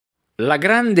La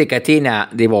grande catena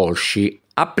dei Volsci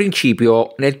ha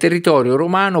principio nel territorio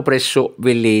romano presso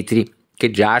Velletri,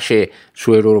 che giace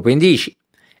sulle loro pendici,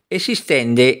 e si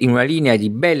stende in una linea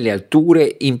di belle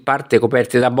alture in parte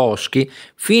coperte da boschi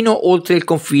fino oltre il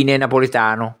confine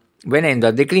napoletano, venendo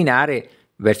a declinare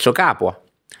verso Capua.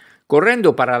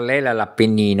 Correndo parallela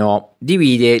all'Appennino,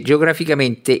 divide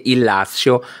geograficamente il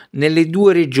Lazio nelle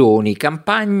due regioni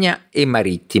Campagna e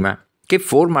Marittima, che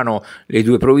formano le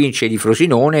due province di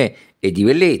Frosinone e di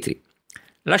Velletri.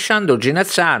 Lasciando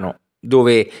Genazzano,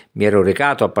 dove mi ero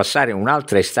recato a passare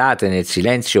un'altra estate nel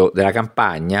silenzio della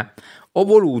campagna, ho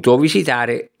voluto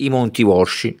visitare i Monti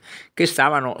Volsci, che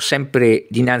stavano sempre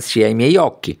dinanzi ai miei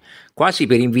occhi, quasi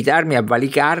per invitarmi a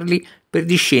valicarli per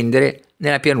discendere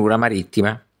nella pianura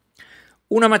marittima.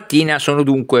 Una mattina sono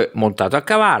dunque montato a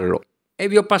cavallo e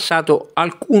vi ho passato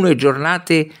alcune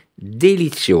giornate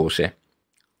deliziose.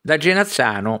 Da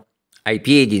Genazzano ai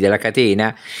piedi della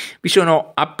catena vi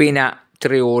sono appena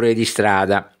 3 ore di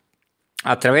strada,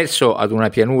 attraverso ad una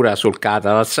pianura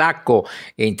solcata dal Sacco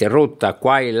e interrotta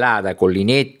qua e là da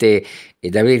collinette e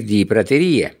da verdi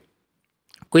praterie.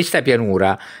 Questa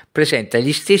pianura presenta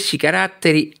gli stessi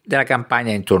caratteri della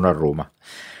campagna intorno a Roma.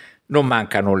 Non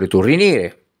mancano le torri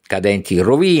nere, cadenti in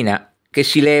rovina, che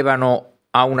si levano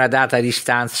a una data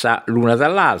distanza l'una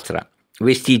dall'altra,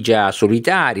 vestigia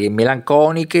solitarie e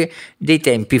melanconiche dei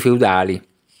tempi feudali.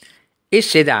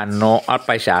 Esse danno al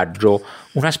paesaggio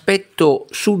un aspetto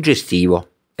suggestivo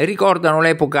e ricordano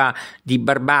l'epoca di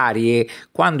barbarie,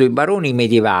 quando i baroni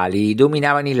medievali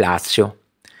dominavano il Lazio.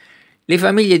 Le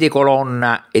famiglie dei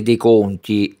Colonna e dei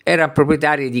Conti erano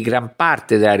proprietarie di gran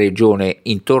parte della regione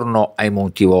intorno ai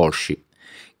Monti Volsci.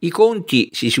 I conti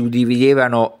si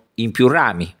suddividevano in più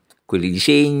rami, quelli di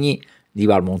Segni, di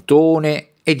Valmontone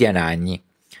e di Anagni.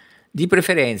 Di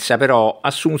preferenza però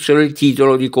assunsero il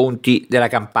titolo di conti della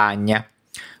campagna,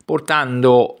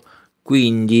 portando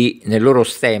quindi nel loro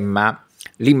stemma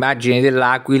l'immagine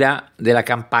dell'aquila della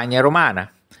campagna romana.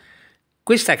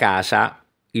 Questa casa,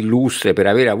 illustre per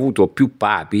aver avuto più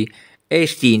papi, è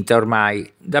estinta ormai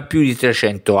da più di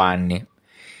 300 anni.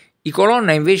 I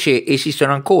Colonna invece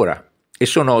esistono ancora e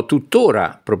sono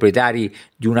tuttora proprietari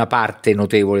di una parte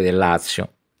notevole del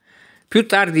Lazio. Più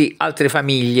tardi altre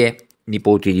famiglie,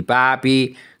 nipoti di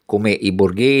papi, come i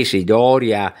Borghese, i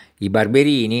Doria, i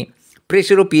Barberini,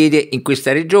 presero piede in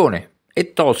questa regione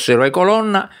e tolsero ai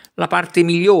Colonna la parte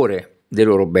migliore dei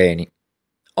loro beni.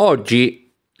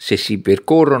 Oggi, se si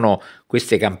percorrono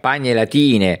queste campagne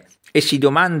latine e si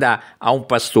domanda a un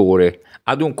pastore,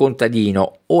 ad un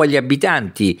contadino o agli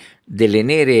abitanti delle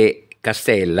nere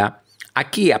castella a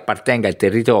chi appartenga il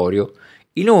territorio,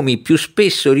 i nomi più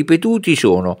spesso ripetuti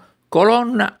sono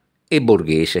Colonna e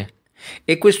Borghese,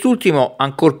 e quest'ultimo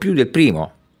ancor più del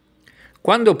primo.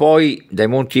 Quando poi dai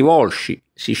Monti Volsci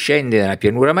si scende nella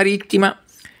pianura marittima,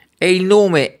 è il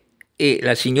nome e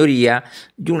la signoria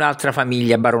di un'altra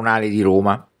famiglia baronale di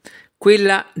Roma,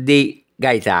 quella dei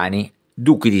Gaetani,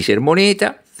 duchi di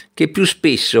Sermoneta, che più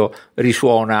spesso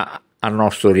risuona al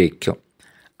nostro orecchio.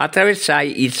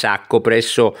 Attraversai il Sacco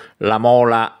presso la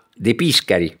Mola dei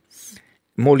Piscari,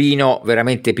 molino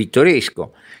veramente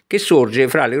pittoresco, che sorge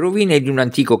fra le rovine di un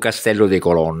antico castello dei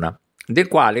Colonna, del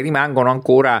quale rimangono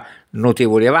ancora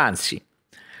notevoli avanzi.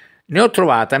 Ne ho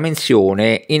trovata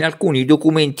menzione in alcuni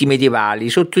documenti medievali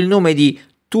sotto il nome di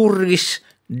Turris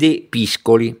de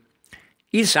Piscoli.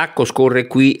 Il Sacco scorre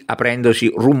qui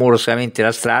aprendosi rumorosamente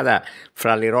la strada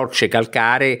fra le rocce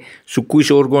calcaree su cui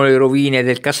sorgono le rovine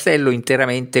del castello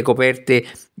interamente coperte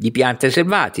di piante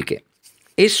selvatiche.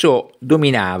 Esso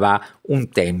dominava un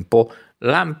tempo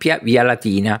l'ampia via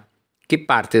Latina, che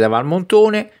parte da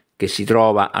Valmontone, che si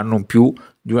trova a non più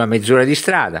di una mezz'ora di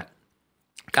strada.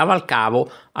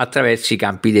 Cavalcavo attraverso i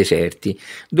campi deserti,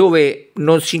 dove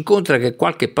non si incontra che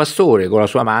qualche pastore con la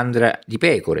sua mandra di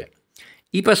pecore.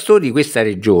 I pastori di questa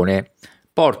regione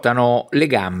portano le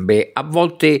gambe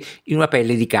avvolte in una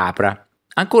pelle di capra,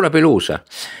 ancora pelosa,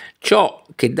 ciò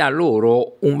che dà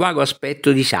loro un vago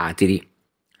aspetto di satiri.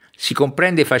 Si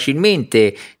comprende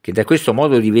facilmente che da questo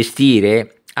modo di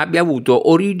vestire abbia avuto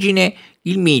origine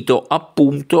il mito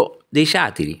appunto dei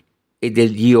satiri e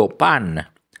del dio Pan,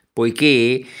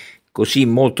 poiché così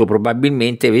molto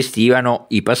probabilmente vestivano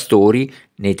i pastori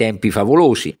nei tempi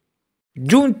favolosi.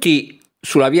 Giunti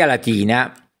sulla via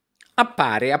Latina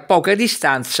appare a poca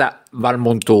distanza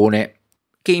Valmontone,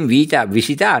 che invita a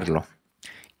visitarlo.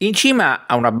 In cima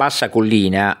a una bassa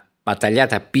collina,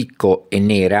 battagliata a picco e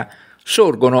nera,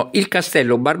 sorgono il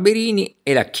castello Barberini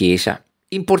e la chiesa,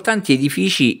 importanti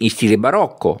edifici in stile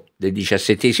barocco del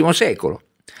XVII secolo.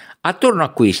 Attorno a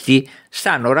questi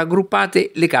stanno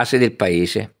raggruppate le case del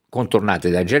paese, contornate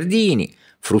da giardini,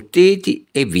 frutteti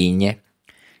e vigne.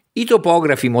 I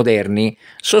topografi moderni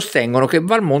sostengono che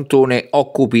Valmontone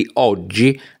occupi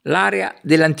oggi l'area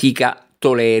dell'antica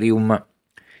Tolerium.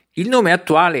 Il nome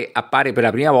attuale appare per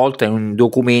la prima volta in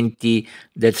documenti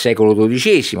del secolo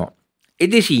XII e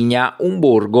designa un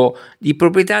borgo di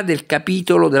proprietà del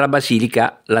capitolo della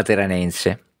Basilica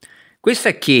Lateranense.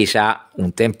 Questa chiesa,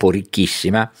 un tempo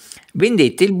ricchissima,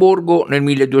 vendette il borgo nel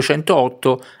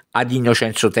 1208 ad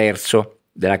Innocenzo III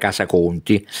della casa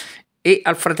Conti e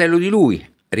al fratello di lui,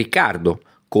 Riccardo,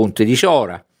 conte di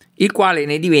Sora, il quale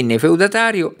ne divenne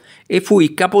feudatario e fu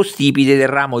il capostipite del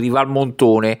ramo di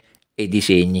Valmontone e di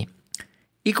Segni.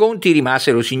 I Conti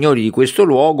rimasero signori di questo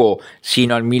luogo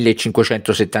sino al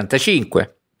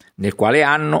 1575, nel quale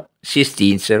anno si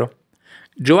estinsero.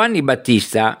 Giovanni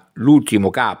Battista, l'ultimo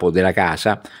capo della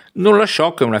casa, non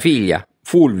lasciò che una figlia,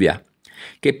 Fulvia,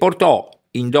 che portò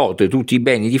in dote tutti i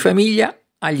beni di famiglia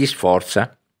agli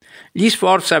Sforza. Gli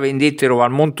Sforza vendettero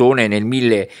Valmontone nel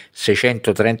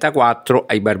 1634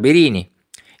 ai Barberini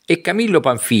e Camillo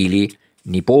Panfili,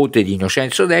 nipote di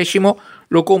Innocenzo X,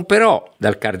 lo comperò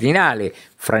dal cardinale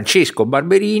Francesco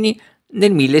Barberini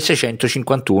nel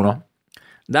 1651.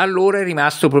 Da allora è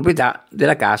rimasto proprietà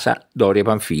della casa Doria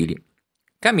Panfili.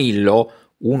 Camillo,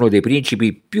 uno dei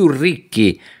principi più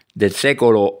ricchi del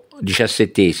secolo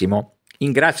XVII,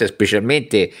 in grazia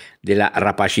specialmente della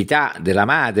rapacità della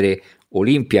madre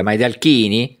Olimpia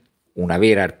Maidalchini, una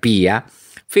vera arpia,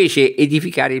 fece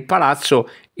edificare il palazzo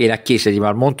e la chiesa di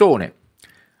Valmontone.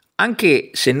 Anche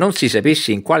se non si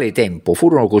sapesse in quale tempo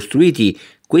furono costruiti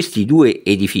questi due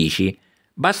edifici,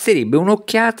 basterebbe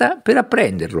un'occhiata per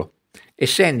apprenderlo,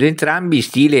 essendo entrambi in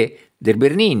stile del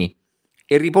Bernini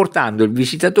e riportando il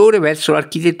visitatore verso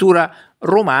l'architettura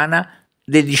romana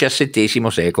del XVII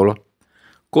secolo.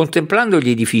 Contemplando gli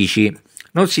edifici,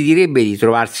 non si direbbe di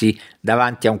trovarsi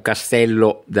davanti a un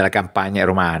castello della campagna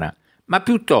romana, ma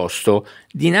piuttosto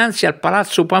dinanzi al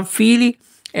palazzo Panfili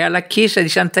e alla chiesa di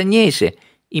Sant'Agnese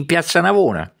in piazza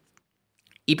Navona.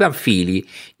 I Panfili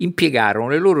impiegarono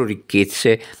le loro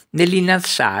ricchezze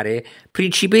nell'innalzare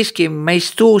principeschi e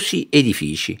maestosi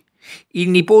edifici. Il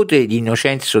nipote di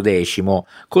Innocenzo X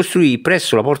costruì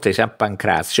presso la porta di San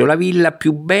Pancrazio la villa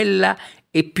più bella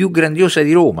e più grandiosa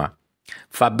di Roma.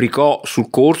 Fabbricò sul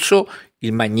corso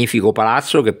il magnifico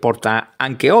palazzo che porta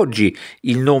anche oggi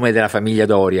il nome della famiglia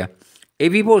Doria e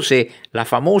vi pose la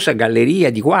famosa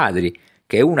galleria di quadri,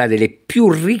 che è una delle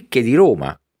più ricche di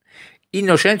Roma.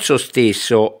 Innocenzo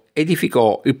stesso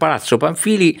edificò il palazzo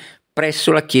Panfili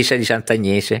presso la chiesa di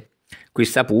Sant'Agnese,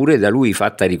 questa pure da lui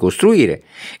fatta ricostruire,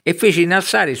 e fece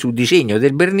innalzare su disegno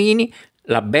del Bernini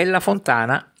la bella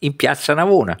fontana in piazza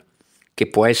Navona, che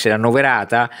può essere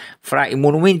annoverata fra i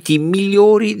monumenti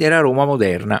migliori della Roma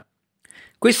moderna.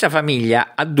 Questa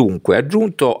famiglia ha dunque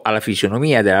aggiunto alla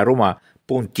fisionomia della Roma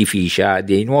pontificia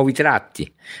dei nuovi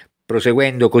tratti,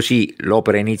 proseguendo così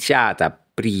l'opera iniziata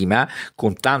prima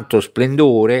con tanto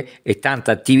splendore e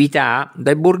tanta attività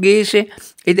dai Borghese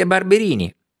e dai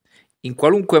Barberini. In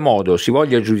qualunque modo si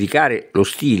voglia giudicare lo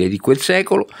stile di quel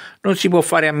secolo, non si può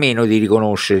fare a meno di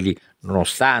riconoscergli,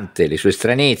 nonostante le sue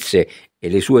stranezze e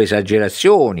le sue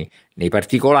esagerazioni nei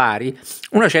particolari,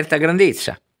 una certa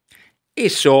grandezza.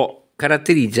 Esso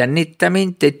caratterizza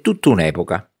nettamente tutta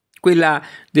un'epoca, quella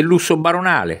del lusso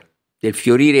baronale, del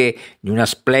fiorire di una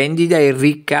splendida e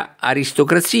ricca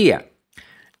aristocrazia,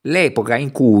 l'epoca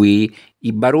in cui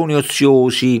i baroni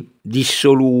oziosi,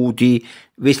 dissoluti,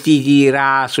 vestiti di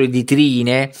raso e di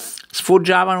trine,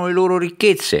 sfoggiavano le loro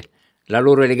ricchezze, la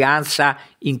loro eleganza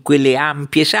in quelle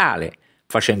ampie sale,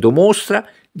 facendo mostra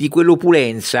di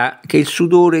quell'opulenza che il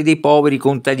sudore dei poveri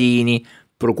contadini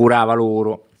procurava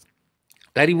loro.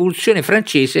 La rivoluzione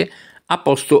francese ha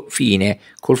posto fine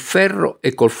col ferro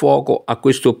e col fuoco a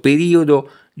questo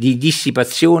periodo di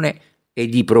dissipazione e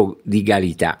di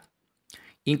prodigalità.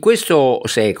 In questo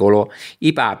secolo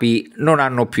i papi non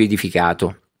hanno più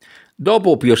edificato.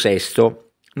 Dopo Pio VI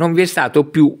non vi è stato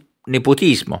più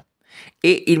nepotismo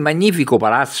e il magnifico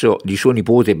palazzo di suo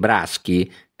nipote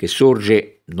Braschi, che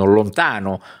sorge non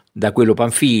lontano da quello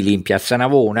Panfili in piazza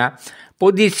Navona, può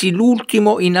dirsi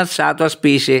l'ultimo innalzato a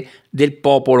spese del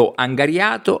popolo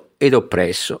angariato ed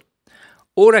oppresso.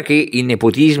 Ora che il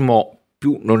nepotismo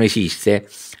più non esiste,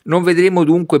 non vedremo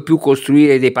dunque più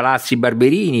costruire dei palazzi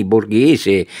Barberini,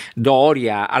 Borghese,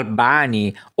 Doria,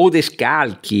 Albani,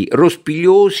 Odescalchi,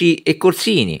 Rospigliosi e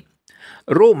Corsini.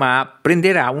 Roma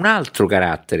prenderà un altro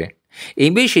carattere e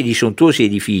invece di sontuosi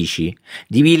edifici,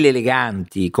 di ville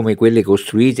eleganti come quelle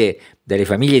costruite dalle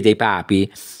famiglie dei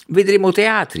papi, vedremo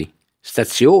teatri,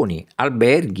 stazioni,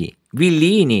 alberghi,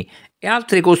 villini e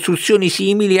altre costruzioni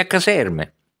simili a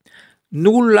caserme.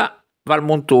 Nulla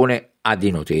Valmontone ha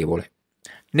di notevole?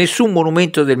 Nessun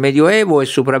monumento del Medioevo è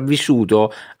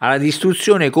sopravvissuto alla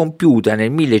distruzione compiuta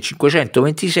nel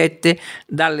 1527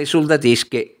 dalle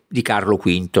soldatesche di Carlo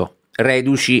V,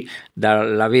 reduci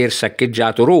dall'aver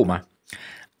saccheggiato Roma.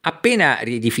 Appena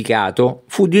riedificato,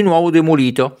 fu di nuovo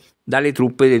demolito dalle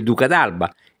truppe del Duca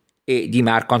d'Alba e di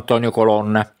Marco Antonio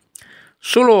Colonna.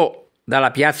 Solo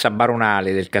dalla piazza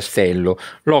baronale del castello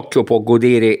l'occhio può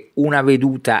godere una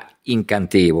veduta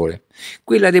incantevole,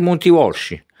 quella dei Monti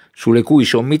Volsci, sulle cui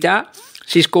sommità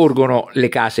si scorgono le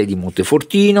case di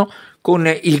Montefortino con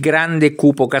il grande e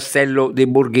cupo castello de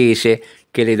Borghese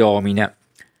che le domina.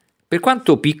 Per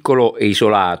quanto piccolo e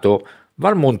isolato,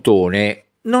 Valmontone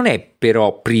non è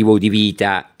però privo di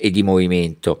vita e di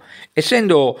movimento,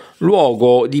 essendo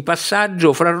luogo di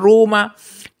passaggio fra Roma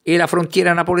e la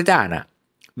frontiera napoletana.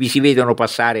 Vi si vedono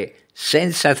passare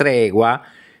senza tregua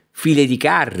file di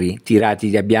carri tirati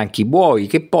da bianchi buoi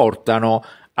che portano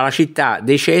alla città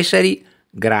dei Cesari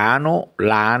grano,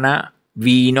 lana,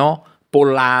 vino,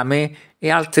 pollame e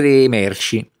altre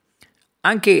merci.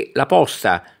 Anche la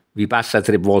posta vi passa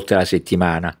 3 volte alla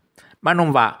settimana, ma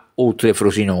non va oltre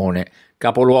Frosinone,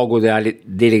 capoluogo della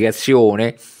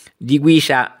delegazione, di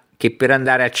guisa che per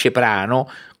andare a Ceprano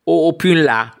o più in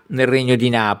là nel Regno di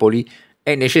Napoli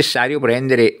è necessario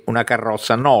prendere una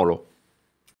carrozza a nolo.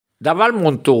 Da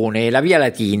Valmontone la via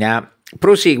Latina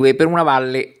prosegue per una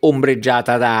valle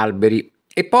ombreggiata da alberi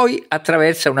e poi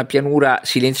attraversa una pianura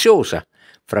silenziosa,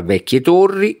 fra vecchie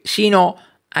torri, sino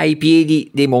ai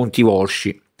piedi dei Monti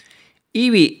Volsci.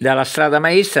 Ivi dalla strada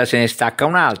maestra se ne stacca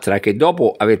un'altra che,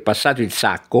 dopo aver passato il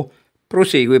Sacco,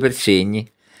 prosegue per Segni.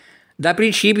 Da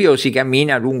Principio si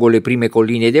cammina lungo le prime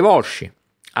colline dei Volsci.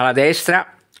 Alla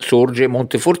destra sorge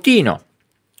Montefortino,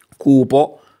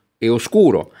 cupo e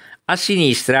oscuro. A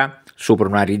sinistra, sopra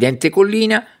una ridente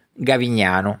collina,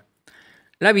 Gavignano.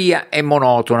 La via è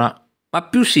monotona, ma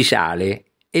più si sale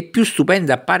e più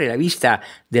stupenda appare la vista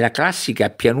della classica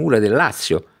pianura del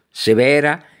Lazio,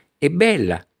 severa e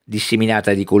bella,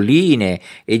 disseminata di colline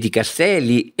e di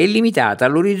castelli e limitata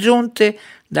all'orizzonte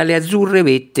dalle azzurre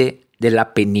vette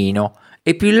dell'Appennino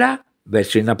e più in là,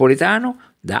 verso il napoletano,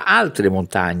 da altre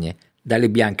montagne, dalle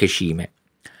bianche cime.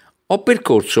 Ho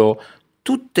percorso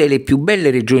tutte le più belle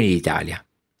regioni d'Italia.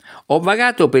 Ho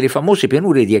vagato per le famose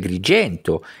pianure di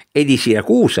Agrigento e di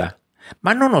Siracusa,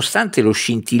 ma nonostante lo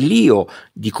scintillio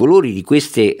di colori di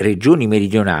queste regioni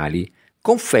meridionali,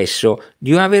 confesso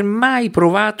di non aver mai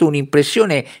provato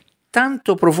un'impressione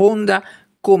tanto profonda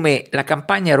come la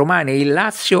campagna romana e il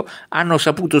Lazio hanno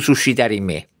saputo suscitare in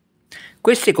me.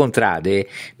 Queste contrade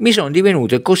mi sono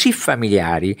divenute così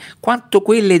familiari quanto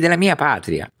quelle della mia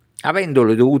patria,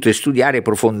 avendole dovute studiare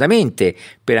profondamente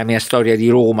per la mia storia di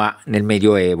Roma nel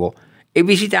Medioevo, e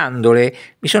visitandole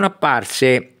mi sono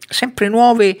apparse sempre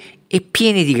nuove e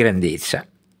piene di grandezza.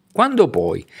 Quando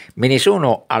poi me ne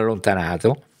sono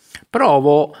allontanato,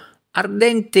 provo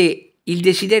ardente il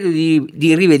desiderio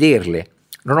di rivederle.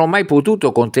 Non ho mai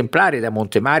potuto contemplare da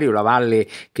Montemario la valle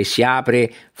che si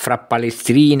apre fra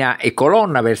Palestrina e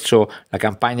Colonna verso la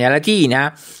campagna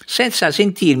latina, senza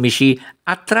sentirmici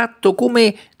attratto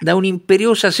come da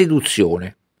un'imperiosa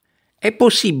seduzione. È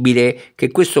possibile che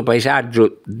questo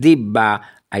paesaggio debba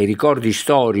ai ricordi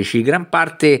storici gran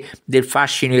parte del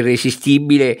fascino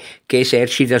irresistibile che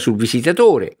esercita sul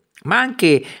visitatore, ma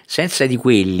anche senza di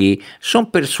quelli son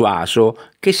persuaso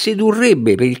che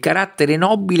sedurrebbe per il carattere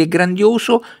nobile e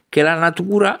grandioso che la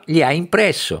natura gli ha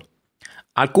impresso.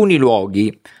 Alcuni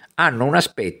luoghi hanno un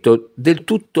aspetto del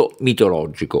tutto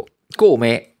mitologico,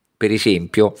 come per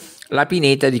esempio la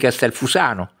pineta di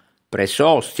Castelfusano, presso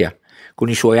Ostia, con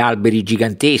i suoi alberi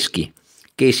giganteschi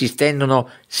che si stendono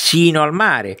sino al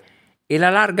mare, e la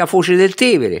larga foce del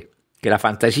Tevere, che la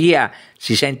fantasia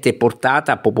si sente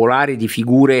portata a popolare di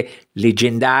figure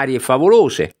leggendarie e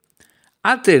favolose.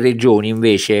 Altre regioni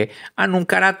invece hanno un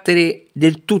carattere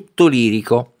del tutto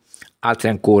lirico, altre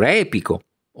ancora epico,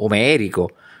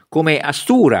 omerico, come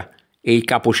Astura e il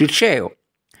Capo Circeo.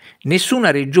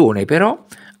 Nessuna regione però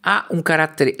ha un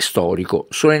carattere storico,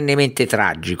 solennemente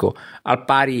tragico, al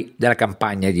pari della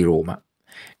campagna di Roma.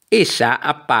 Essa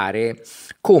appare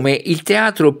come il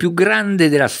teatro più grande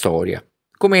della storia,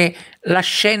 come la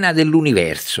scena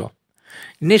dell'universo.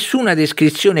 Nessuna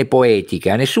descrizione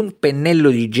poetica, nessun pennello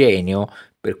di genio,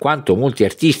 per quanto molti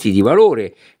artisti di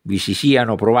valore vi si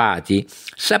siano provati,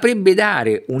 saprebbe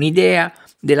dare un'idea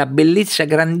della bellezza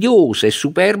grandiosa e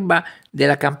superba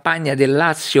della campagna del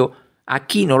Lazio a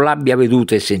chi non l'abbia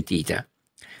veduta e sentita.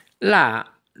 Là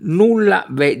nulla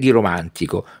v'è di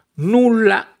romantico,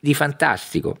 nulla di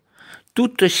fantastico.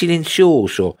 Tutto è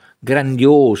silenzioso,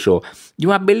 grandioso, di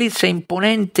una bellezza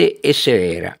imponente e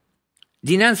severa.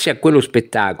 Dinanzi a quello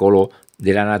spettacolo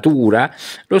della natura,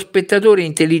 lo spettatore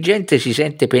intelligente si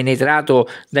sente penetrato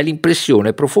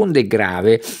dall'impressione profonda e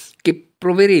grave che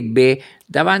proverebbe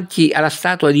davanti alla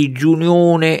statua di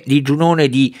Giunone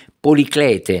di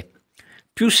Policlete.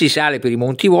 Più si sale per i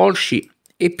Monti Volsci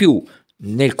e più,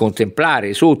 nel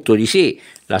contemplare sotto di sé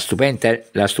la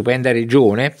stupenda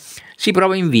regione, si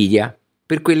prova invidia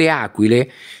per quelle aquile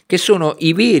che sono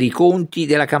i veri conti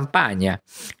della campagna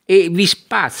e vi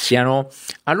spaziano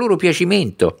a loro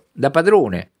piacimento da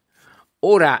padrone,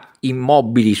 ora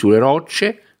immobili sulle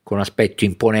rocce con aspetto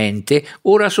imponente,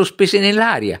 ora sospese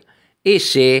nell'aria.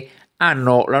 Esse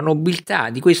hanno la nobiltà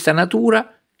di questa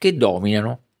natura che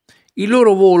dominano. Il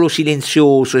loro volo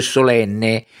silenzioso e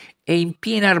solenne è in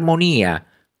piena armonia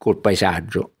col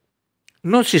paesaggio.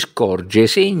 Non si scorge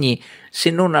segni se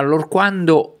non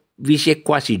allorquando vi si è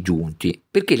quasi giunti,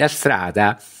 perché la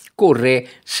strada corre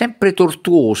sempre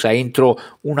tortuosa entro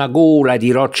una gola di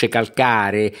rocce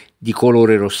calcaree di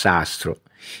colore rossastro.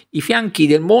 I fianchi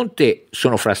del monte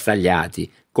sono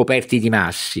frastagliati, coperti di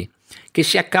massi, che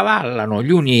si accavallano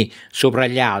gli uni sopra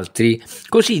gli altri,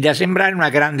 così da sembrare una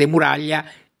grande muraglia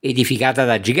edificata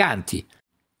da giganti.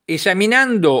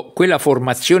 Esaminando quella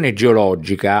formazione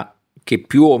geologica, che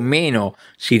più o meno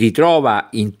si ritrova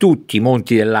in tutti i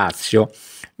monti del Lazio,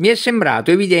 mi è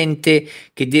sembrato evidente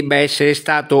che debba essere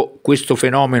stato questo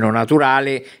fenomeno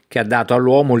naturale che ha dato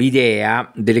all'uomo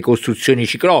l'idea delle costruzioni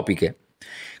ciclopiche.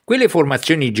 Quelle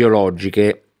formazioni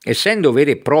geologiche, essendo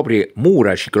vere e proprie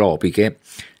mura ciclopiche,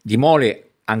 di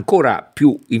mole ancora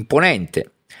più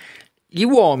imponente, gli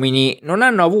uomini non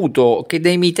hanno avuto che da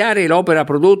imitare l'opera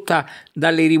prodotta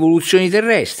dalle rivoluzioni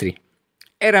terrestri.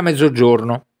 Era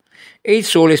mezzogiorno e il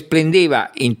sole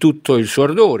splendeva in tutto il suo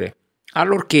ardore,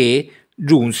 allorché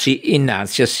giunsi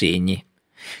innanzi a Segni.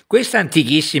 Questa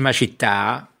antichissima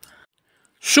città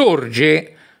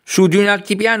sorge su di un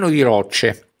altipiano di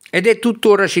rocce ed è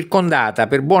tuttora circondata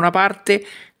per buona parte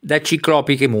da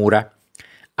ciclopiche mura.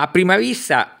 A prima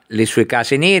vista le sue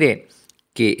case nere,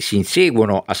 che si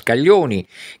inseguono a scaglioni,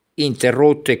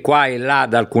 interrotte qua e là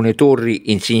da alcune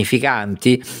torri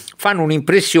insignificanti, fanno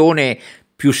un'impressione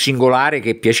più singolare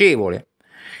che piacevole.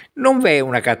 Non v'è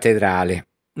una cattedrale,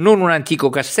 non un antico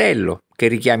castello che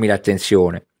richiami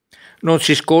l'attenzione. Non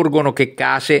si scorgono che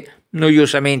case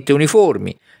noiosamente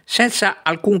uniformi, senza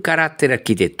alcun carattere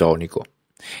architettonico.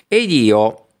 Ed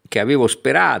io, che avevo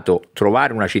sperato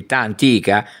trovare una città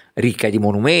antica, ricca di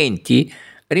monumenti,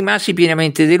 rimasi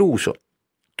pienamente deluso.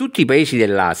 Tutti i paesi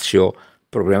del Lazio,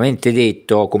 propriamente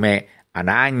detto, come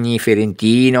Anagni,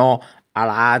 Ferentino,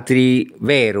 Alatri,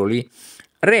 Veroli,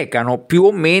 recano più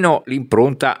o meno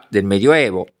l'impronta del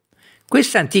Medioevo.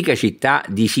 Questa antica città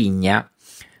di Signa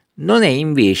non è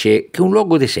invece che un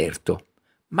luogo deserto,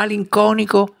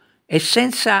 malinconico e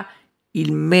senza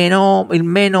il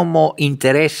menomo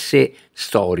interesse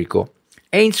storico.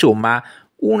 È insomma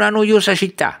una noiosa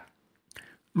città.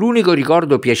 L'unico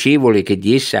ricordo piacevole che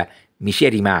di essa mi sia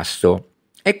rimasto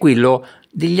è quello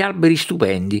degli alberi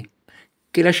stupendi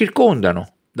che la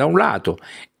circondano da un lato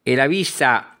e la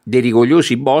vista dei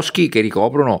rigogliosi boschi che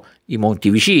ricoprono i monti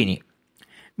vicini.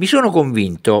 Mi sono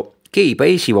convinto che i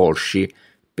paesi volsci,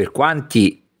 per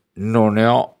quanti non ne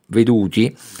ho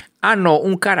veduti, hanno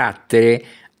un carattere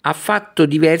affatto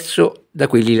diverso da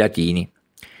quelli latini,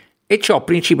 e ciò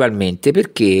principalmente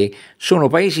perché sono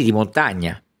paesi di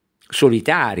montagna,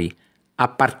 solitari,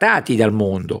 appartati dal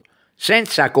mondo,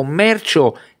 senza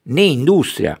commercio né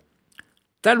industria.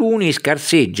 Taluni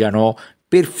scarseggiano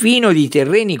perfino di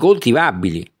terreni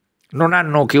coltivabili, non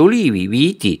hanno che olivi,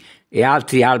 viti e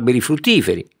altri alberi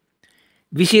fruttiferi.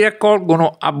 Vi si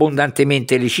raccolgono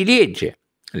abbondantemente le ciliegie,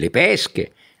 le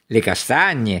pesche, le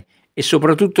castagne e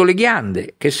soprattutto le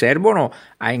ghiande, che servono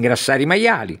a ingrassare i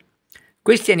maiali.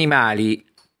 Questi animali,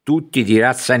 tutti di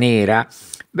razza nera,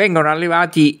 vengono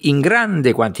allevati in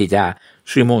grande quantità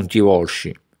sui Monti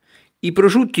Volsci. I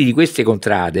prosciutti di queste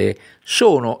contrade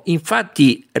sono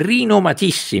infatti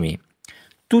rinomatissimi.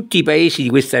 Tutti i paesi di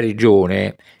questa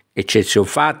regione, eccezion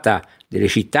fatta delle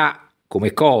città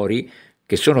come Cori,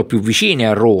 che sono più vicine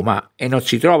a Roma e non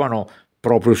si trovano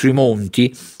proprio sui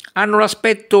monti, hanno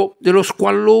l'aspetto dello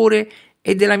squallore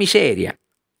e della miseria.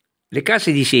 Le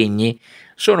case di Segni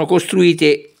sono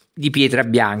costruite di pietra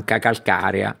bianca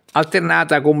calcarea,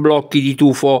 alternata con blocchi di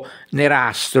tufo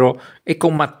nerastro e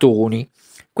con mattoni.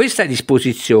 Questa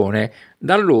disposizione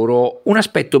dà loro un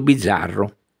aspetto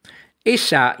bizzarro.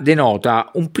 Essa denota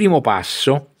un primo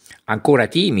passo, ancora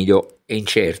timido e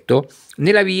incerto,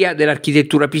 nella via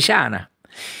dell'architettura pisana,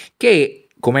 che,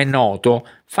 come è noto,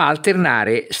 fa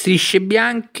alternare strisce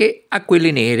bianche a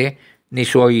quelle nere nei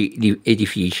suoi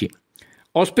edifici.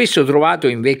 Ho spesso trovato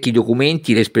in vecchi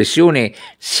documenti l'espressione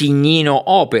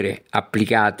signino opere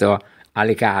applicata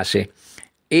alle case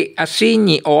e a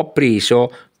segni ho appreso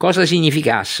cosa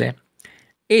significasse.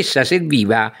 Essa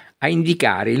serviva a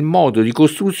indicare il modo di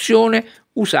costruzione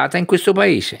usata in questo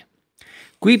paese.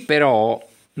 Qui però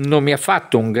non mi ha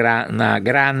fatto una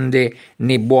grande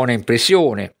né buona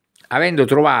impressione, avendo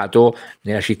trovato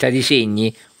nella città di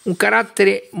segni un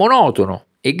carattere monotono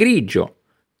e grigio,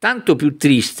 tanto più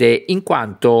triste in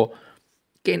quanto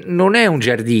che non è un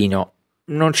giardino,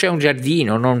 non c'è un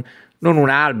giardino, non un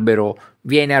albero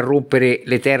viene a rompere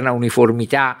l'eterna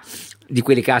uniformità di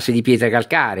quelle case di pietra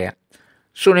calcarea.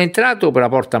 Sono entrato per la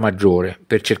porta maggiore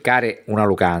per cercare una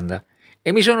locanda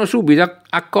e mi sono subito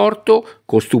accorto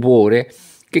con stupore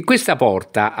che questa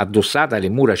porta, addossata alle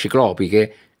mura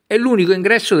ciclopiche, è l'unico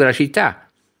ingresso della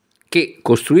città, che,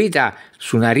 costruita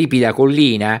su una ripida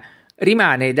collina,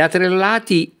 rimane da 3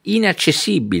 lati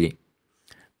inaccessibili.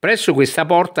 Presso questa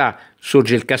porta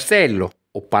sorge il castello,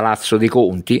 o palazzo dei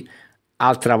conti,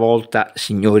 altra volta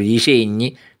signori di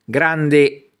segni,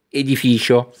 grande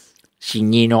edificio,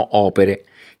 signino opere,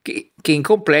 che in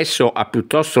complesso ha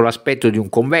piuttosto l'aspetto di un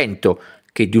convento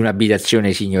che di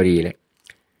un'abitazione signorile.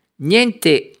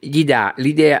 Niente gli dà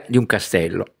l'idea di un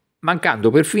castello,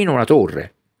 mancando perfino una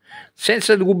torre.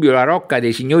 Senza dubbio la rocca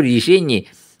dei signori di segni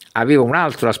aveva un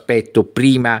altro aspetto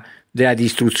prima della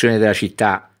distruzione della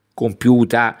città,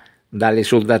 compiuta dalle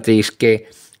soldatesche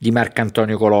di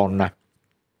Marcantonio Colonna.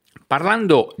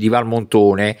 Parlando di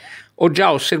Valmontone, ho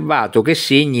già osservato che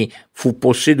Segni fu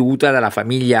posseduta dalla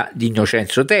famiglia di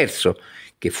Innocenzo III,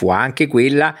 che fu anche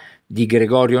quella di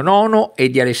Gregorio IX e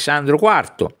di Alessandro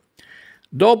IV.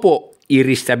 Dopo il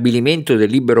ristabilimento del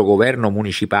libero governo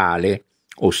municipale,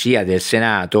 ossia del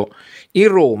Senato, in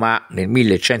Roma nel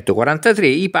 1143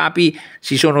 i papi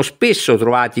si sono spesso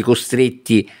trovati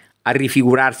costretti a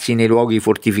rifigurarsi nei luoghi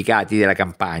fortificati della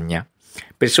campagna,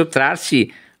 per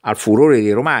sottrarsi al furore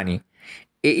dei romani,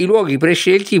 e i luoghi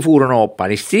prescelti furono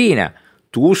Palestrina,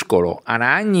 Tuscolo,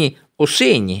 Anagni o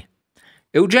Segni.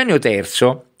 Eugenio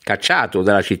III, cacciato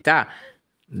dalla città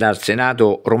dal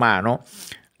Senato romano,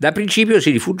 da principio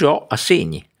si rifugiò a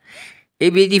Segni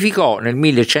e vi edificò nel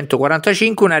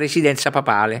 1145 una residenza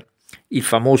papale. Il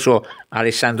famoso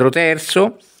Alessandro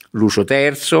III, Lucio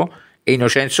III e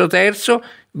Innocenzo III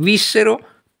vissero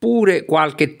pure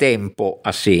qualche tempo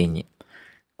a Segni.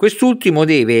 Quest'ultimo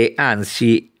deve,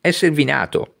 anzi, esservi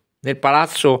nato nel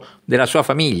palazzo della sua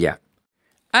famiglia.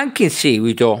 Anche in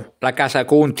seguito la casa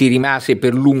Conti rimase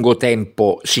per lungo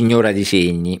tempo signora di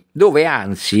Segni, dove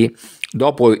anzi,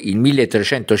 dopo il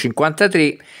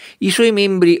 1353, i suoi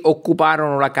membri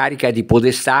occuparono la carica di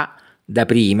podestà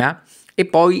dapprima e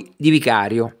poi di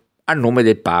vicario a nome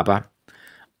del Papa.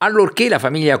 Allorché la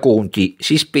famiglia Conti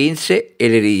si spense e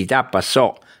l'eredità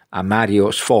passò a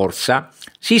Mario Sforza,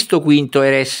 Sisto V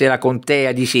eresse la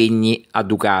contea di Segni a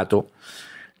ducato.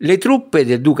 Le truppe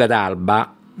del duca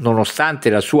d'Alba, nonostante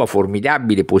la sua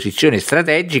formidabile posizione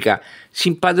strategica, si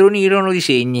impadronirono di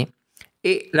Segni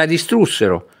e la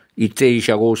distrussero il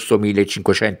 13 agosto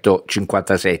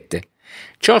 1557.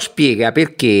 Ciò spiega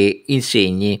perché in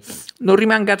Segni non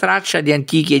rimanga traccia di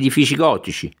antichi edifici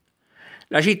gotici.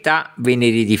 La città venne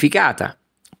riedificata,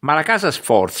 ma la casa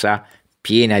Sforza,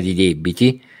 piena di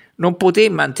debiti, non poté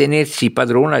mantenersi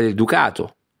padrona del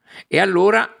ducato e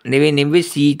allora ne venne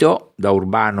investito da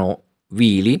Urbano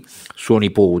Vili, suo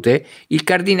nipote, il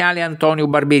cardinale Antonio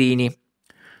Barberini.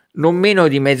 Non meno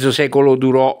di mezzo secolo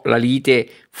durò la lite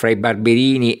fra i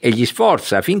Barberini e gli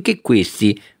Sforza, finché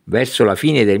questi, verso la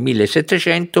fine del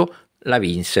 1700, la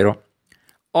vinsero.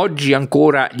 Oggi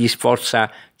ancora gli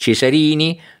Sforza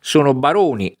Cesarini sono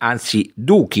baroni, anzi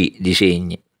duchi di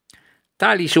Segni.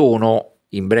 Tali sono,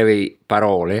 in brevi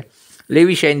parole, le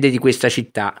vicende di questa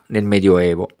città nel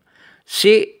Medioevo.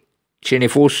 Se ce ne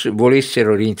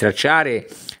volessero rintracciare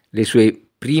le sue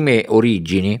prime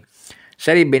origini,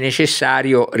 sarebbe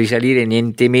necessario risalire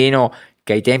niente meno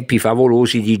che ai tempi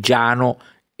favolosi di Giano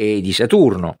e di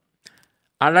Saturno.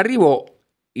 All'arrivo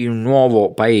in un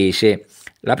nuovo paese,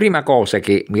 la prima cosa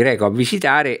che mi reco a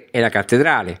visitare è la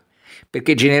cattedrale,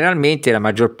 perché generalmente la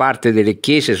maggior parte delle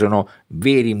chiese sono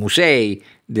veri musei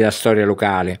della storia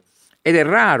locale ed è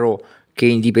raro che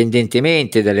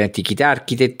indipendentemente dalle antichità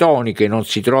architettoniche non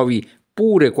si trovi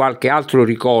pure qualche altro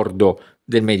ricordo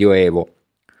del Medioevo.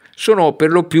 Sono per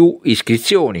lo più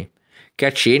iscrizioni che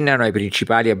accennano ai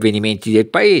principali avvenimenti del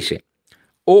paese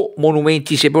o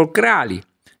monumenti sepolcrali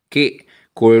che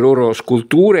con le loro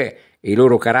sculture e i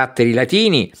loro caratteri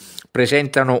latini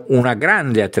presentano una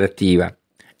grande attrattiva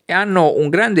e hanno un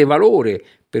grande valore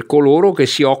per coloro che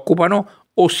si occupano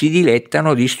o si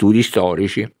dilettano di studi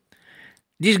storici.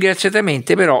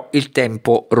 Disgraziatamente però il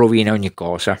tempo rovina ogni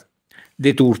cosa,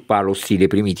 deturpa lo stile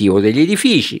primitivo degli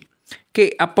edifici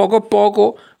che a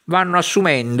poco vanno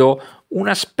assumendo un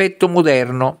aspetto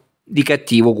moderno di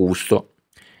cattivo gusto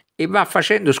e va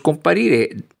facendo scomparire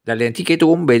dalle antiche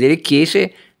tombe delle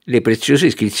chiese le preziose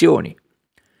iscrizioni.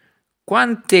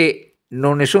 Quante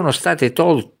non ne sono state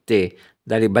tolte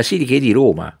dalle basiliche di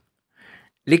Roma?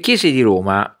 Le chiese di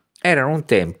Roma erano un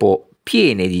tempo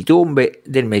piene di tombe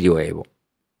del Medioevo.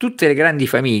 Tutte le grandi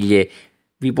famiglie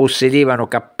vi possedevano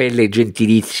cappelle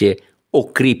gentilizie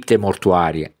o cripte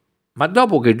mortuarie, ma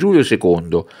dopo che Giulio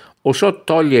II osò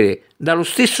togliere dallo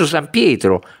stesso San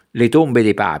Pietro le tombe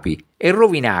dei papi e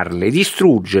rovinarle,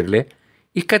 distruggerle,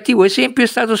 il cattivo esempio è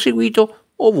stato seguito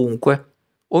ovunque.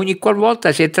 Ogni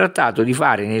qualvolta si è trattato di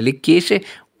fare nelle chiese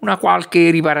una qualche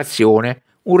riparazione,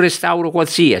 un restauro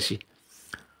qualsiasi.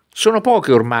 Sono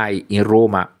poche ormai in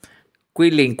Roma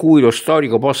quelle in cui lo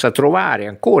storico possa trovare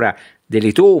ancora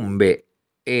delle tombe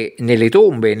e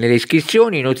nelle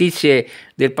iscrizioni notizie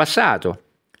del passato.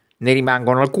 Ne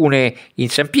rimangono alcune in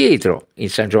San Pietro, in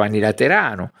San Giovanni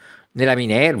Laterano, nella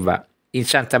Minerva, in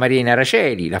Santa Maria in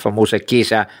Araceli, la famosa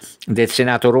chiesa del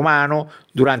Senato romano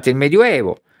durante il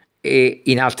Medioevo, e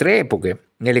in altre epoche,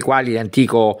 nelle quali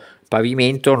l'antico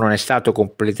pavimento non è stato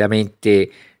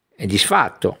completamente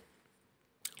disfatto.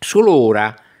 Solo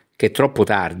ora, che è troppo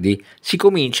tardi, si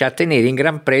comincia a tenere in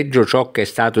gran pregio ciò che è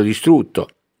stato distrutto.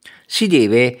 Si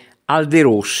deve al De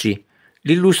Rossi,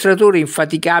 l'illustratore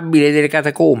infaticabile delle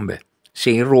catacombe. Se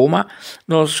in Roma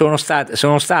non sono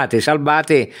state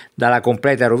salvate dalla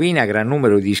completa rovina gran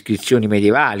numero di iscrizioni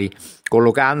medievali,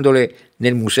 collocandole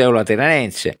nel Museo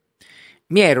Lateranense.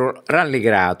 Mi ero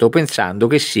rallegrato pensando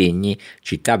che Segni,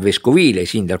 città vescovile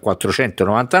sin dal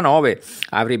 499,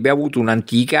 avrebbe avuto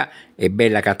un'antica e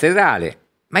bella cattedrale,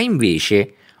 ma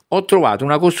invece ho trovato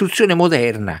una costruzione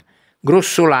moderna,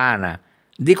 grossolana,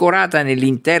 decorata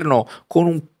nell'interno con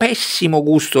un pessimo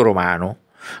gusto romano,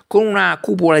 con una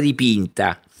cupola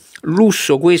dipinta,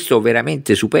 lusso questo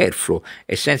veramente superfluo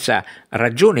e senza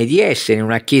ragione di essere in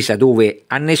una chiesa dove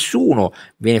a nessuno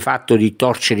viene fatto di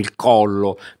torcere il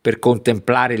collo per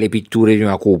contemplare le pitture di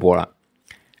una cupola.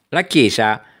 La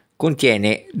chiesa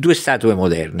contiene 2 statue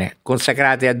moderne,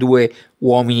 consacrate a 2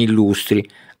 uomini illustri,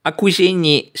 a cui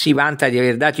Segni si vanta di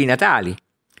aver dato i natali,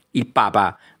 il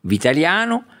papa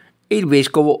Vitaliano e il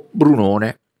vescovo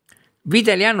Brunone.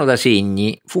 Vitaliano da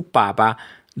Segni fu papa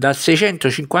dal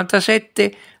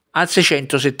 657 al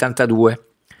 672,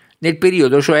 nel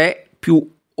periodo cioè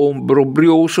più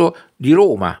ombrobrioso di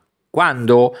Roma,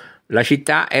 quando la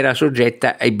città era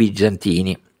soggetta ai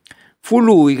bizantini. Fu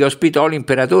lui che ospitò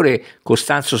l'imperatore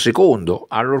Costanzo II,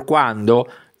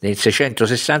 allorquando nel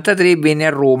 663 venne a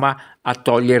Roma a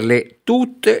toglierle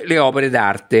tutte le opere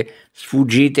d'arte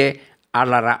sfuggite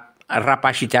alla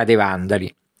rapacità dei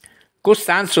Vandali.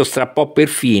 Costanzo strappò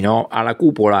perfino alla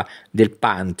cupola del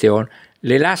Pantheon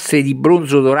le lastre di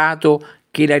bronzo dorato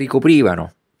che la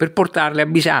ricoprivano per portarle a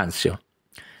Bisanzio.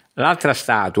 L'altra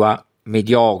statua,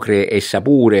 mediocre e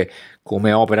sapure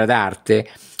come opera d'arte,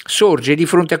 sorge di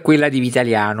fronte a quella di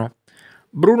Vitaliano.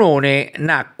 Brunone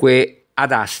nacque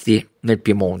ad Asti, nel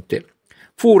Piemonte.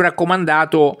 Fu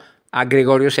raccomandato a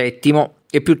Gregorio VII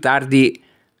e più tardi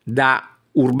da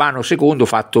Urbano II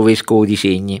fatto vescovo di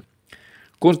Segni.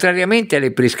 Contrariamente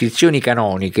alle prescrizioni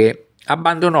canoniche,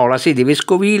 abbandonò la sede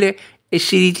vescovile e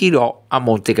si ritirò a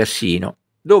Monte Cassino,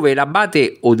 dove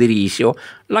l'abate Oderisio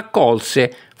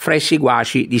l'accolse fra i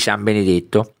seguaci di San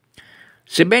Benedetto.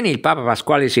 Sebbene il Papa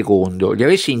Pasquale II gli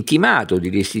avesse intimato di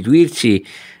restituirsi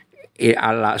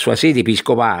alla sua sede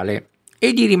episcopale,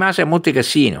 egli rimase a Monte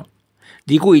Cassino,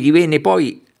 di cui divenne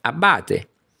poi abate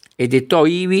e dettò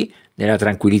ivi, nella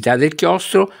tranquillità del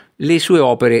chiostro, le sue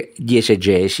opere di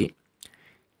esegesi.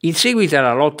 In seguito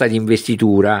alla lotta di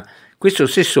investitura, questo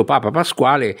stesso Papa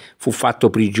Pasquale fu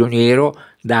fatto prigioniero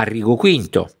da Arrigo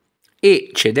V e,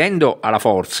 cedendo alla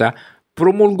forza,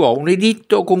 promulgò un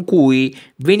editto con cui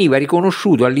veniva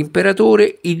riconosciuto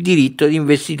all'imperatore il diritto di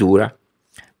investitura.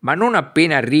 Ma non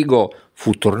appena Arrigo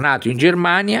fu tornato in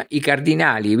Germania, i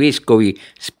cardinali e i vescovi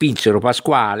spinsero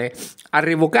Pasquale a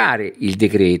revocare il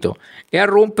decreto e a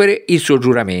rompere il suo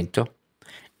giuramento.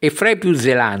 E fra i più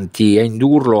zelanti a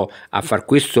indurlo a far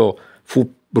questo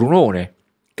fu Brunone,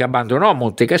 che abbandonò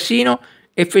Monte Cassino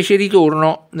e fece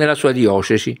ritorno nella sua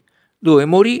diocesi, dove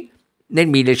morì nel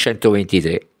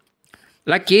 1123.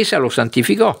 La Chiesa lo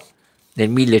santificò nel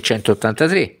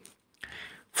 1183.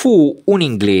 Fu un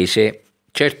inglese,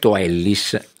 certo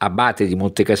Ellis, abate di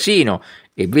Monte Cassino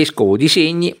e vescovo di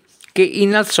Segni, che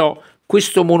innalzò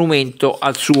questo monumento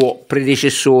al suo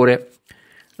predecessore.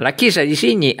 La chiesa di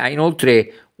Segni ha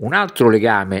inoltre un altro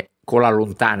legame con la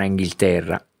lontana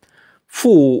Inghilterra.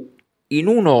 Fu in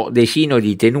uno dei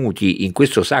sinodi tenuti in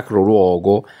questo sacro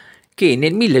luogo che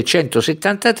nel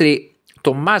 1173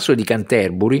 Tommaso di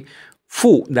Canterbury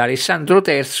fu da Alessandro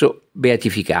III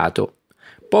beatificato,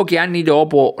 pochi anni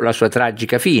dopo la sua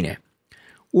tragica fine.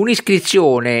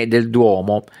 Un'iscrizione del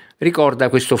Duomo ricorda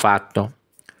questo fatto.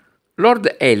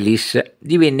 Lord Ellis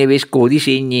divenne vescovo di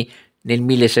Segni nel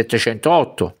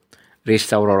 1708,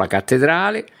 restaurò la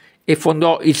cattedrale e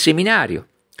fondò il seminario.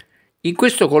 In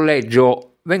questo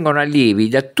collegio vengono allievi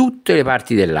da tutte le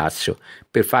parti del Lazio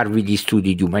per farvi gli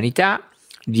studi di umanità,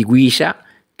 di guisa,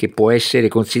 che può essere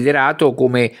considerato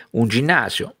come un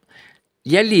ginnasio.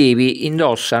 Gli allievi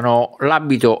indossano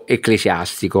l'abito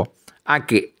ecclesiastico,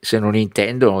 anche se non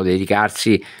intendono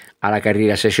dedicarsi alla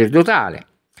carriera sacerdotale.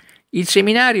 Il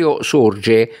seminario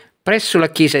sorge presso la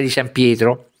chiesa di San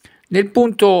Pietro, nel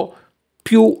punto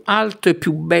più alto e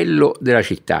più bello della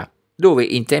città, dove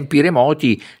in tempi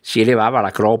remoti si elevava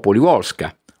l'acropoli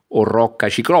volsca o rocca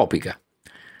ciclopica.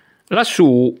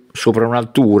 Lassù, sopra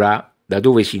un'altura, da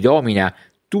dove si domina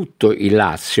tutto il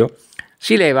Lazio,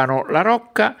 si levano la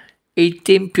rocca e il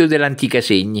tempio dell'antica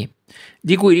Segni,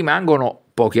 di cui rimangono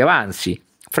pochi avanzi,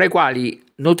 fra i quali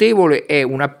notevole è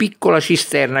una piccola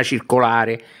cisterna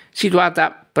circolare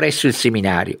situata presso il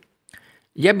seminario.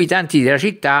 Gli abitanti della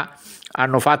città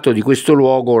hanno fatto di questo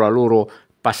luogo la loro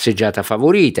passeggiata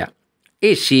favorita.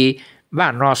 Essi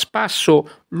vanno a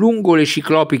spasso lungo le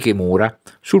ciclopiche mura,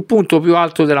 sul punto più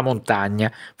alto della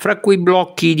montagna, fra quei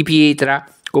blocchi di pietra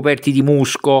coperti di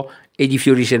musco e di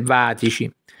fiori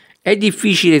selvatici. È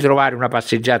difficile trovare una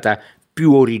passeggiata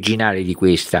più originale di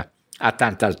questa, a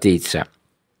tanta altezza.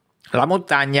 La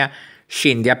montagna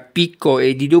scende a picco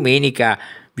e di domenica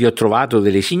vi ho trovato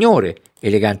delle signore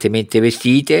elegantemente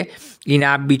vestite in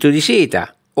abito di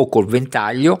seta o col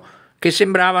ventaglio che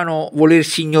sembravano voler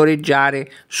signoreggiare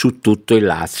su tutto il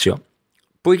Lazio.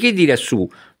 Poiché di lassù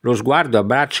lo sguardo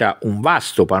abbraccia un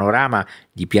vasto panorama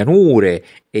di pianure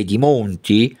e di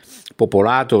monti,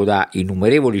 popolato da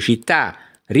innumerevoli città,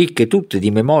 ricche tutte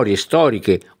di memorie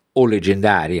storiche o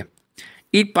leggendarie.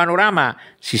 Il panorama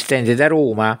si stende da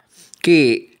Roma,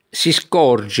 che si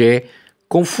scorge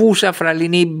confusa fra le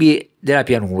nebbie della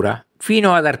pianura,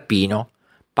 fino ad Arpino,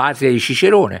 patria di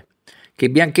Cicerone, che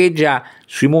biancheggia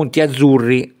sui monti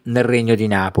azzurri nel regno di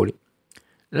Napoli.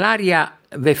 L'aria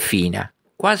v'è fina,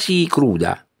 quasi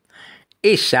cruda.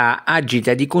 Essa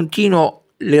agita di continuo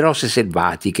le rose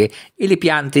selvatiche e le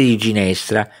piante di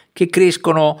ginestra che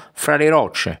crescono fra le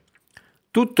rocce.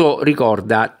 Tutto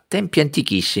ricorda tempi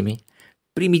antichissimi,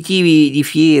 primitivi di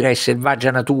fiera e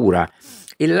selvaggia natura,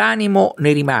 e l'animo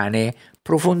ne rimane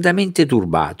profondamente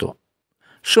turbato.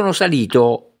 Sono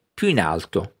salito più in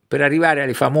alto per arrivare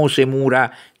alle famose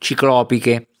mura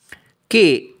ciclopiche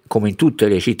che, come in tutte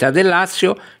le città del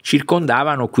Lazio,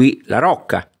 circondavano qui la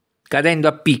rocca, cadendo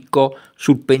a picco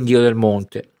sul pendio del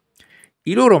monte.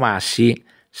 I loro massi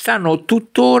stanno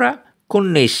tuttora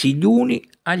connessi gli uni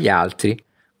agli altri,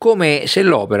 come se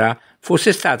l'opera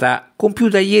fosse stata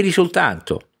compiuta ieri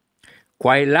soltanto.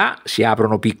 Qua e là si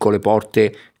aprono piccole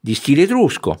porte di stile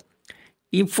etrusco.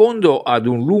 In fondo ad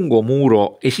un lungo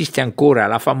muro esiste ancora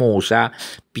la famosa,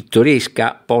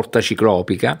 pittoresca porta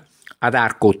ciclopica, ad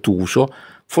arco ottuso,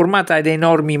 formata da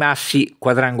enormi massi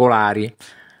quadrangolari.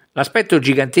 L'aspetto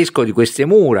gigantesco di queste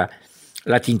mura,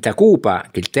 la tinta cupa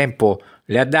che il tempo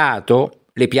le ha dato,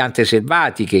 le piante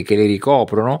selvatiche che le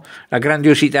ricoprono, la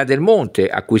grandiosità del monte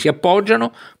a cui si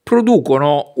appoggiano,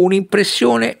 producono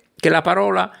un'impressione che la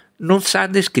parola non sa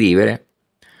descrivere.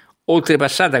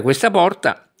 Oltrepassata questa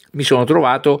porta, mi sono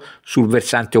trovato sul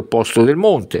versante opposto del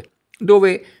monte,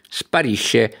 dove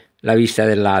sparisce la vista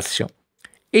del Lazio.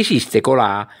 Esiste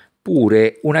colà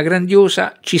pure una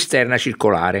grandiosa cisterna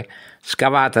circolare,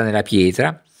 scavata nella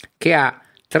pietra, che ha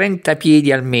 30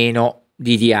 piedi almeno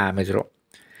di diametro.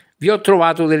 Vi ho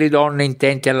trovato delle donne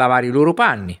intente a lavare i loro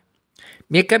panni.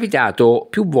 Mi è capitato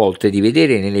più volte di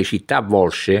vedere nelle città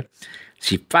volsce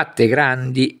siffatte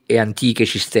grandi e antiche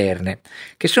cisterne,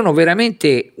 che sono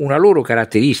veramente una loro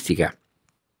caratteristica.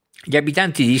 Gli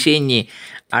abitanti di Segni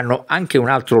hanno anche un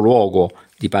altro luogo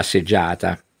di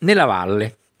passeggiata, nella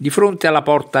valle, di fronte alla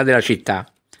porta della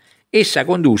città. Essa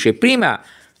conduce prima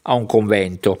a un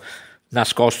convento,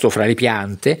 nascosto fra le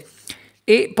piante,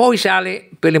 e poi sale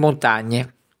per le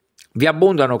montagne. Vi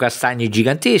abbondano castagni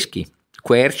giganteschi,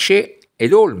 querce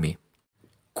ed olmi.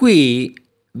 Qui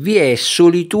vi è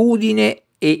solitudine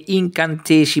e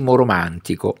incantesimo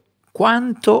romantico,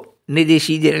 quanto ne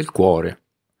desidera il cuore.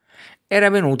 Era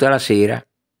venuta la sera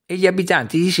e gli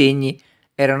abitanti di Segni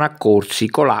erano accorsi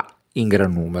colà in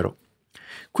gran numero.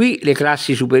 Qui le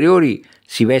classi superiori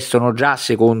si vestono già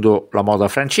secondo la moda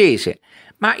francese,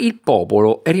 ma il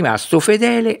popolo è rimasto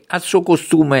fedele al suo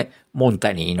costume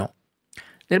montanino.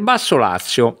 Nel Basso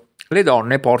Lazio le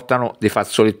donne portano dei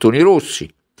fazzolettoni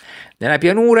rossi. Nella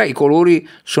pianura i colori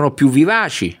sono più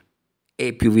vivaci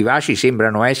e più vivaci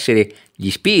sembrano essere gli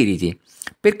spiriti,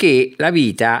 perché la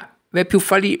vita è più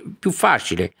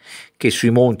facile che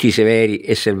sui monti severi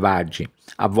e selvaggi,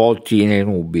 avvolti nelle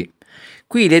nubi.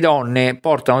 Qui le donne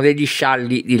portano degli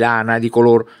scialli di lana di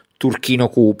color turchino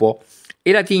cupo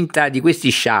e la tinta di questi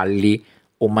scialli,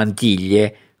 o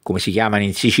mantiglie, come si chiamano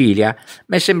in Sicilia,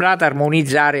 mi è sembrata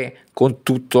armonizzare con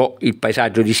tutto il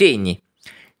paesaggio di segni.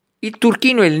 Il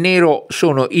turchino e il nero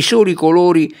sono i soli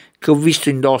colori che ho visto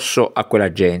indosso a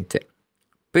quella gente.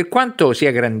 Per quanto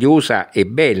sia grandiosa e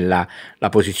bella la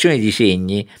posizione di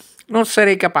segni, non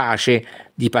sarei capace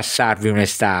di passarvi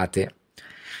un'estate.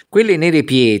 Quelle nere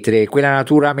pietre, quella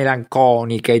natura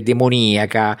melanconica e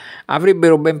demoniaca,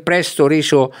 avrebbero ben presto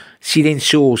reso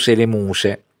silenziose le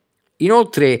muse.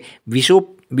 Inoltre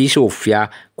vi soffia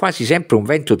quasi sempre un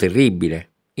vento terribile.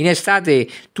 In estate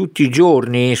tutti i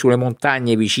giorni sulle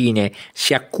montagne vicine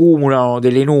si accumulano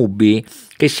delle nubi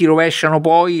che si rovesciano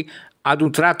poi ad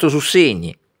un tratto su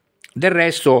segni. Del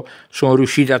resto sono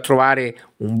riuscito a trovare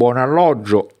un buon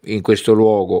alloggio in questo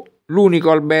luogo.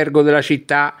 L'unico albergo della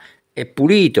città è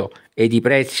pulito ed i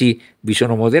prezzi vi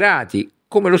sono moderati,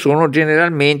 come lo sono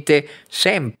generalmente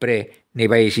sempre nei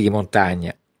paesi di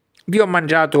montagna. Vi ho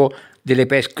mangiato delle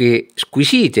pesche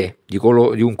squisite di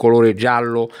un colore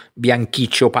giallo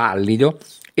bianchiccio pallido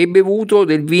e bevuto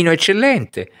del vino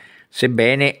eccellente,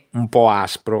 sebbene un po'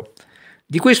 aspro.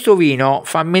 Di questo vino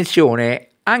fa menzione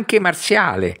anche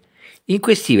Marziale in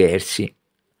questi versi: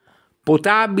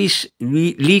 potabis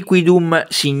liquidum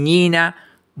signina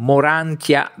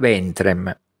morantia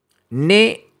ventrem,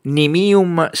 ne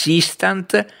nimium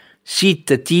sistant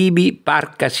sit tibi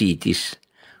parca sitis,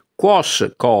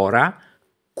 quos cora,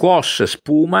 quos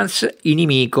spumans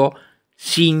inimico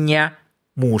signa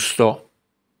musto.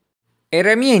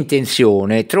 Era mia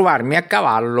intenzione trovarmi a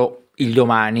cavallo il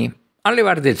domani, al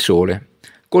levar del sole,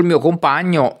 col mio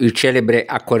compagno, il celebre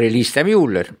acquarellista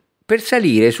Müller, per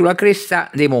salire sulla cresta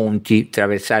dei monti,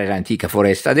 attraversare l'antica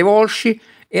foresta dei Volsci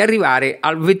e arrivare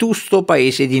al vetusto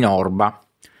paese di Norba.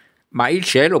 Ma il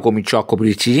cielo cominciò a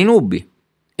coprirsi di nubi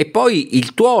e poi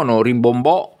il tuono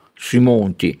rimbombò sui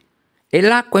monti e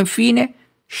l'acqua infine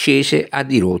scese a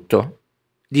dirotto.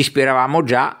 Disperavamo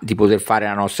già di poter fare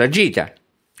la nostra gita,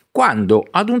 quando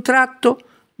ad un tratto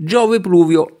Giove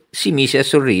Pluvio si mise a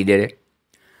sorridere.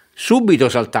 Subito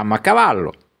saltammo a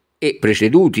cavallo e,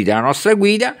 preceduti dalla nostra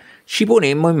guida, ci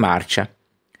ponemmo in marcia.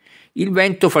 Il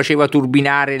vento faceva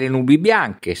turbinare le nubi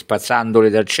bianche, spazzandole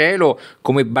dal cielo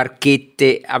come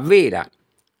barchette a vela.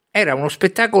 Era uno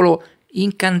spettacolo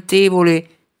incantevole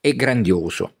e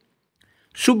grandioso.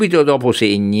 Subito dopo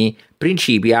Segni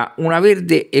principia una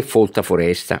verde e folta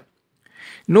foresta.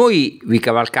 Noi vi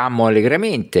cavalcammo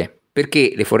allegramente,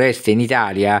 perché le foreste in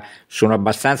Italia sono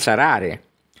abbastanza rare.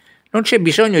 Non c'è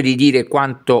bisogno di dire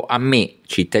quanto a me,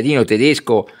 cittadino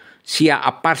tedesco, sia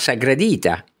apparsa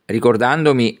gradita,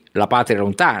 ricordandomi la patria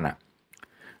lontana.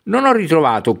 Non ho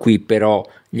ritrovato qui però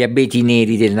gli abeti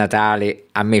neri del Natale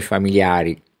a me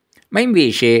familiari, ma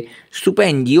invece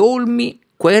stupendi olmi,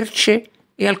 querce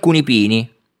e alcuni pini.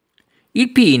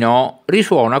 Il pino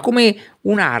risuona come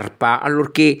un'arpa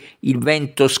allorché il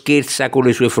vento scherza con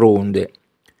le sue fronde.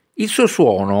 Il suo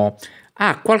suono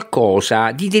ha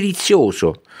qualcosa di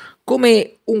delizioso,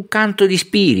 come un canto di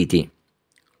spiriti.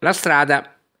 La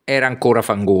strada era ancora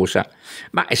fangosa,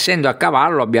 ma essendo a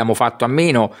cavallo abbiamo fatto a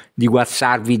meno di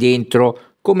guazzarvi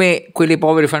dentro come quelle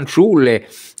povere fanciulle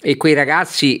e quei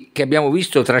ragazzi che abbiamo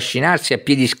visto trascinarsi a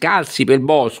piedi scalzi per il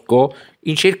bosco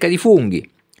in cerca di funghi,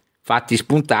 fatti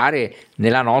spuntare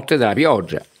nella notte della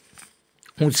pioggia.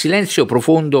 Un silenzio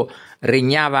profondo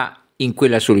regnava in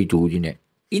quella solitudine,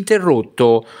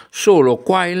 interrotto solo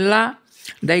qua e là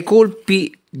dai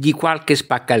colpi di qualche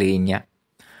spaccalegna.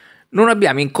 Non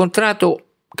abbiamo incontrato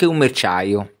che un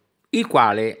merciaio, il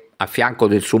quale, a fianco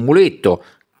del suo muletto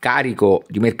carico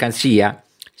di mercanzia,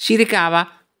 si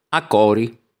recava a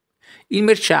Cori. Il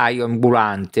merciaio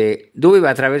ambulante doveva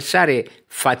attraversare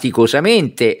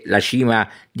faticosamente la cima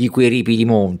di quei ripidi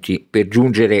monti per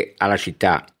giungere alla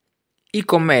città. Il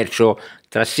commercio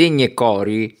tra Segni e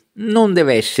Cori non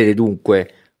deve essere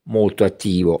dunque molto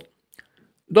attivo.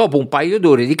 Dopo un paio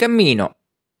d'ore di cammino,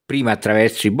 prima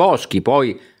attraverso i boschi,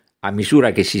 poi a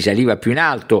misura che si saliva più in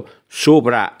alto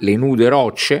sopra le nude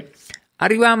rocce,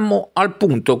 arrivammo al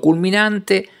punto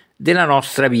culminante della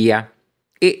nostra via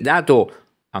e, dato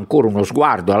ancora uno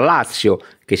sguardo al Lazio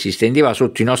che si stendeva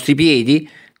sotto i nostri piedi,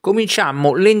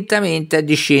 cominciammo lentamente a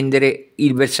discendere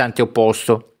il versante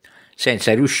opposto,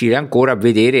 senza riuscire ancora a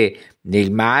vedere né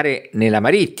il mare né la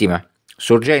marittima,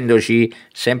 sorgendoci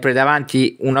sempre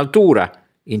davanti un'altura,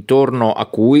 intorno a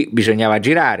cui bisognava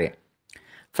girare.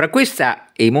 Fra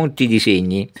questa e i monti di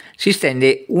Segni si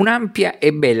stende un'ampia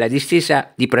e bella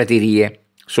distesa di praterie,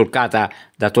 solcata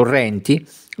da torrenti,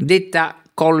 detta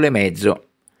Colle Mezzo.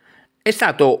 È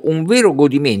stato un vero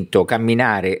godimento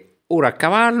camminare ora a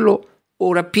cavallo,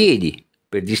 ora a piedi,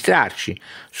 per distrarci,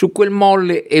 su quel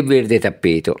molle e verde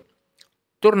tappeto.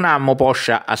 Tornammo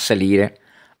poscia a salire,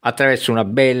 attraverso una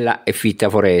bella e fitta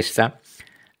foresta,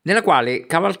 nella quale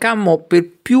cavalcammo per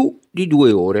più di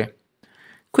 2 ore.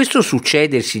 Questo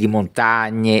succedersi di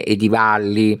montagne e di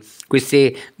valli,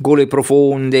 queste gole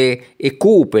profonde e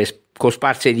cupe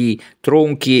cosparse di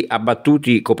tronchi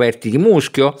abbattuti coperti di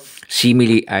muschio,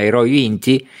 simili a eroi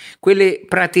vinti, quelle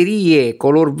praterie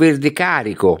color verde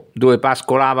carico dove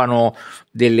pascolavano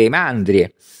delle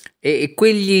mandrie e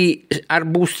quegli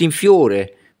arbusti in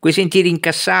fiore, quei sentieri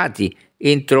incassati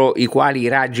entro i quali i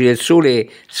raggi del sole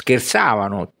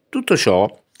scherzavano, tutto ciò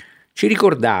ci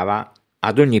ricordava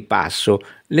ad ogni passo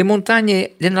le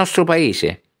montagne del nostro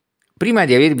paese. Prima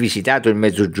di aver visitato il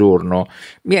Mezzogiorno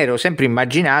mi ero sempre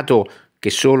immaginato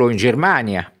che solo in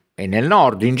Germania e nel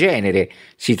nord in genere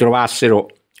si trovassero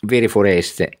vere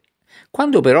foreste.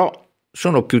 Quando però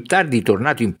sono più tardi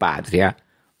tornato in patria,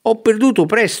 ho perduto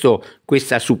presto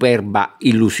questa superba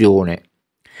illusione.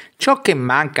 Ciò che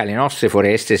manca alle nostre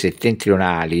foreste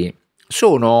settentrionali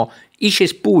sono i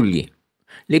cespugli,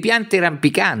 le piante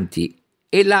rampicanti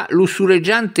e la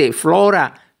lussureggiante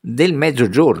flora del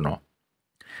Mezzogiorno.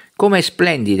 Com'è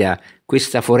splendida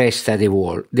questa foresta dei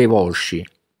Volsci!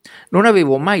 Non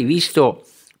avevo mai visto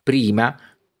prima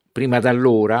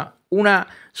d'allora, una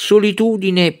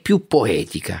solitudine più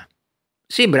poetica.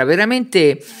 Sembra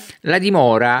veramente la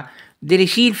dimora delle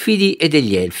silfidi e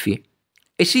degli elfi.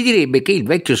 E si direbbe che il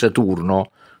vecchio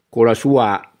Saturno, con la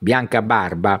sua bianca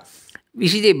barba, vi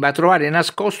si debba trovare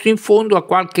nascosto in fondo a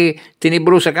qualche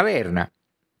tenebrosa caverna.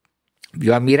 Vi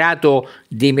ho ammirato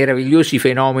dei meravigliosi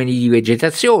fenomeni di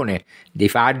vegetazione, dei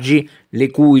faggi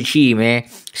le cui cime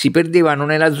si perdevano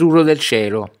nell'azzurro del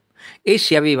cielo.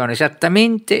 Essi avevano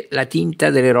esattamente la tinta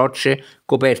delle rocce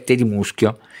coperte di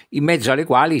muschio, in mezzo alle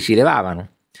quali si levavano.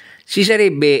 Si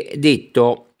sarebbe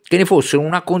detto che ne fossero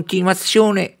una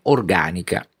continuazione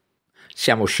organica.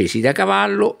 Siamo scesi da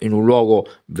cavallo in un luogo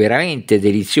veramente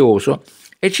delizioso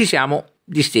e ci siamo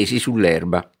distesi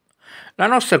sull'erba. La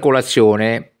nostra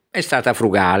colazione è stata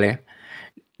frugale.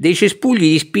 Dei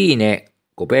cespugli di spine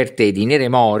coperte di nere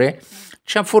more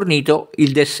ci han fornito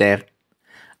il dessert.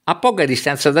 A poca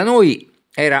distanza da noi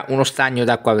era uno stagno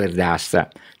d'acqua verdastra,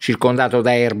 circondato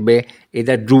da erbe e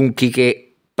da giunchi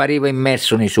che pareva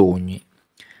immerso nei sogni.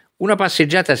 Una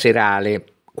passeggiata serale,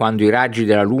 quando i raggi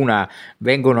della luna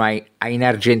vengono a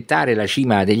inargentare la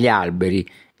cima degli alberi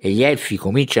e gli elfi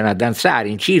cominciano a danzare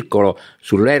in circolo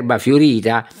sull'erba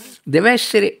fiorita, deve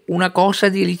essere una cosa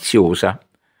deliziosa.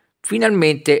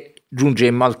 Finalmente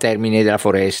giungemmo al termine della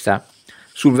foresta,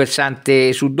 sul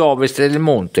versante sud-ovest del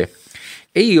monte,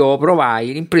 e io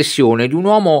provai l'impressione di un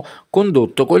uomo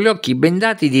condotto con gli occhi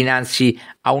bendati dinanzi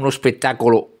a uno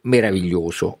spettacolo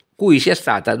meraviglioso, cui sia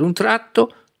stata ad un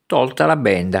tratto tolta la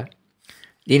benda.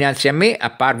 Dinanzi a me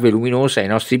apparve luminosa ai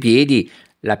nostri piedi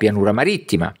la pianura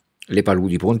marittima, le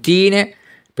paludi pontine,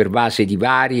 pervase di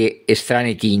varie e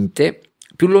strane tinte,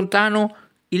 più lontano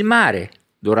il mare,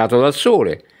 dorato dal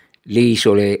sole, le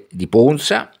isole di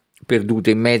Ponza,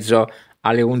 perdute in mezzo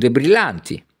alle onde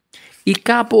brillanti, il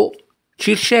capo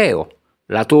Circeo,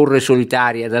 la torre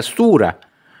solitaria d'Astura,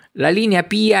 la linea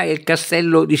Pia e il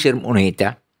castello di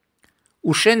Sermoneta.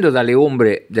 Uscendo dalle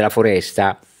ombre della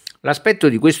foresta, l'aspetto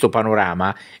di questo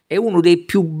panorama è uno dei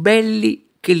più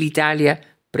belli che l'Italia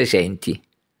presenti.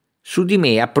 Su di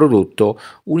me ha prodotto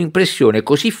un'impressione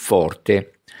così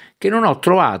forte che non ho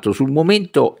trovato sul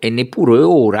momento e neppure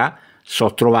ora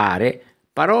so trovare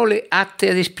parole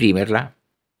atte ad esprimerla.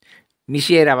 Mi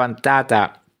si era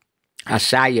vantata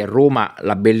assai a Roma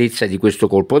la bellezza di questo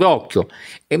colpo d'occhio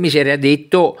e mi si era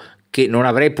detto che non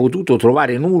avrei potuto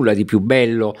trovare nulla di più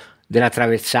bello della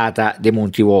traversata dei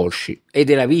Monti Volsci e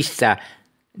della vista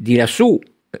di lassù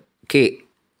che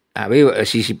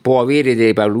si può avere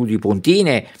delle paludi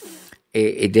pontine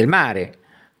e del mare.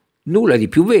 Nulla di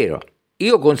più vero.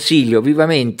 Io consiglio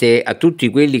vivamente a tutti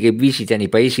quelli che visitano i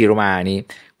paesi romani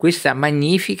questa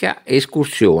magnifica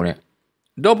escursione.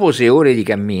 Dopo 6 ore di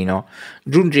cammino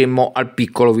giungemmo al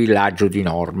piccolo villaggio di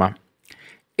Norma.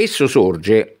 Esso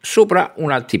sorge sopra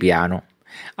un altipiano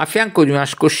a fianco di una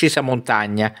scoscesa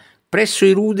montagna, presso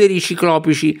i ruderi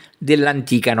ciclopici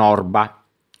dell'antica Norba.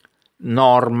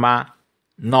 Norma,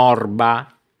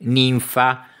 Norba,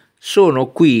 ninfa sono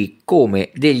qui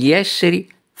come degli esseri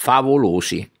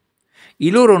favolosi. I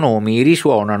loro nomi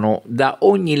risuonano da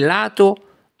ogni lato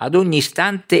ad ogni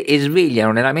istante e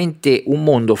svegliano nella mente un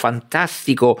mondo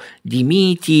fantastico di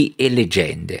miti e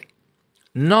leggende.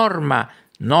 Norma,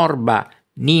 Norba,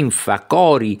 ninfa,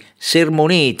 cori,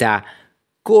 sermoneta,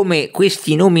 come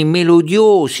questi nomi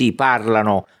melodiosi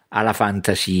parlano alla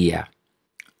fantasia.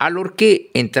 Allorché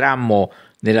entrammo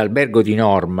nell'albergo di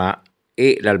Norma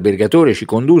e l'albergatore ci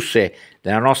condusse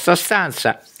nella nostra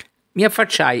stanza, mi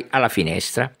affacciai alla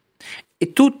finestra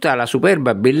e tutta la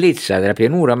superba bellezza della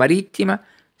pianura marittima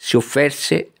si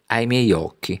offerse ai miei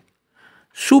occhi.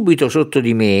 Subito sotto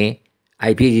di me,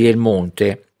 ai piedi del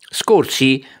monte,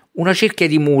 scorsi una cerchia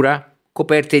di mura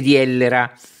coperte di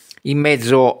ellera, in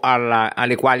mezzo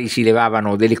alle quali si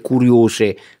levavano delle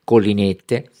curiose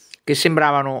collinette che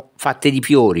sembravano fatte di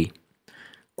fiori.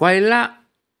 Qua e là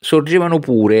sorgevano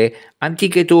pure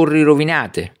antiche torri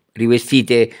rovinate,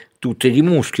 rivestite tutte di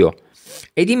muschio,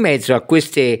 ed in mezzo a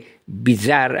questa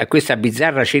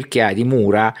bizzarra cerchia di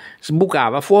mura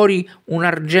sbucava fuori un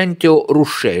argenteo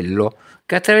ruscello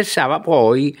che attraversava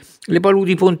poi le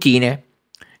paludi pontine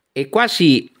e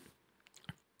quasi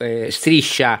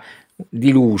striscia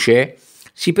di luce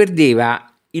si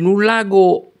perdeva in un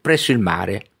lago presso il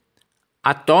mare.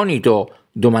 Attonito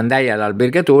domandai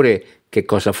all'albergatore che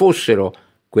cosa fossero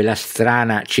quella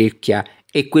strana cerchia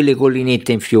e quelle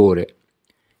collinette in fiore.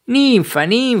 Ninfa,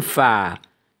 ninfa,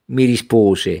 mi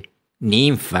rispose.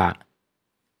 Ninfa.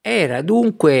 Era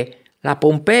dunque la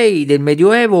Pompei del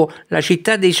Medioevo, la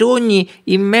città dei sogni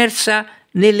immersa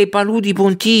nelle paludi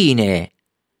pontine.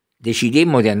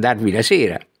 Decidemmo di andarvi la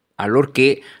sera,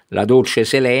 allorché la dolce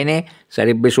Selene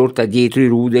sarebbe sorta dietro i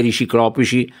ruderi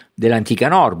ciclopici dell'antica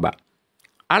Norba.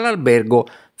 All'albergo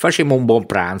facemmo un buon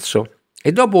pranzo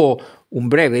e dopo un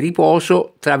breve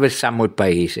riposo traversammo il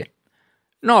paese.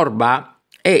 Norba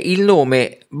è il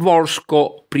nome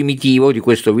volsco primitivo di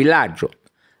questo villaggio,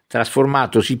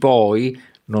 trasformatosi poi,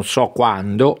 non so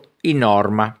quando, in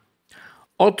Norma.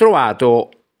 Ho trovato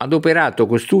adoperato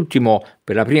quest'ultimo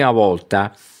per la prima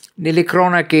volta nelle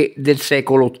cronache del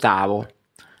secolo VIII,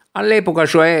 all'epoca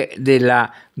cioè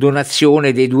della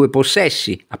donazione dei due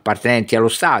possessi appartenenti allo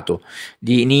Stato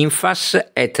di Nymphas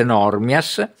et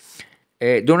Normias,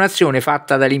 donazione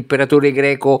fatta dall'imperatore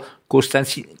greco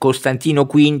Costantino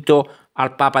V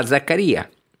al Papa Zaccaria.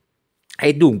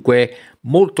 È dunque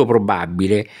molto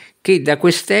probabile che da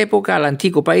quest'epoca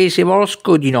l'antico paese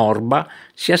volsco di Norba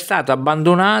sia stato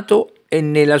abbandonato e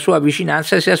nella sua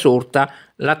vicinanza sia sorta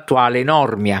l'attuale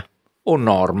Normia o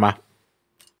Norma.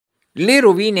 Le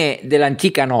rovine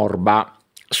dell'antica Norba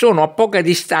sono a poca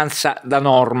distanza da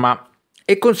Norma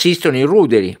e consistono in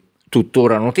ruderi,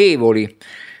 tuttora notevoli,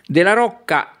 della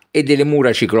rocca e delle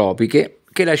mura ciclopiche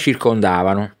che la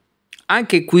circondavano.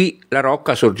 Anche qui la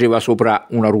rocca sorgeva sopra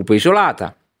una rupe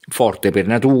isolata, forte per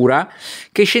natura,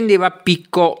 che scendeva a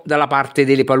picco dalla parte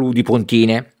delle paludi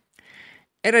pontine.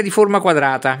 Era di forma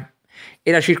quadrata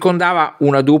e la circondava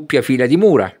una doppia fila di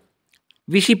mura.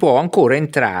 Vi si può ancora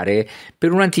entrare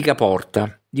per un'antica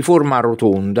porta di forma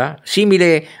rotonda,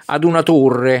 simile ad una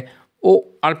torre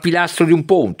o al pilastro di un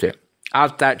ponte,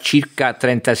 alta circa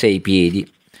 36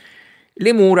 piedi.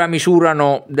 Le mura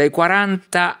misurano dai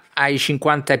 40 ai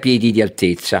 50 piedi di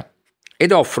altezza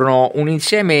ed offrono un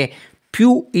insieme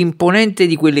più imponente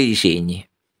di quelle di segni.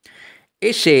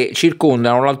 Esse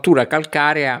circondano l'altura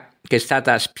calcarea che è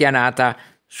stata spianata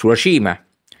sulla cima.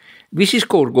 Vi si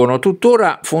scorgono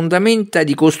tuttora fondamenta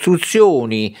di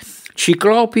costruzioni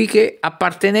ciclopiche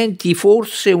appartenenti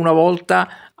forse una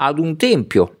volta ad un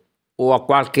tempio o a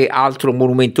qualche altro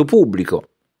monumento pubblico.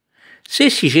 Se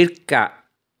si cerca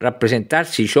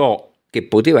rappresentarsi ciò che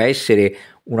poteva essere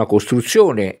una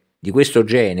costruzione di questo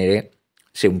genere,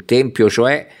 se un tempio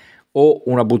cioè o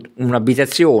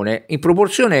un'abitazione, in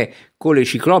proporzione con le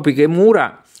ciclopiche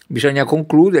mura, bisogna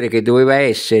concludere che doveva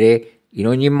essere in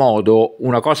ogni modo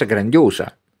una cosa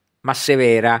grandiosa, ma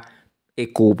severa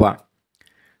e cupa.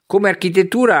 Come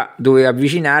architettura doveva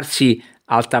avvicinarsi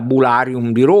al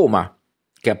tabularium di Roma,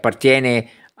 che appartiene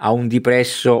a un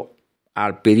dipresso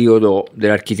al periodo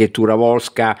dell'architettura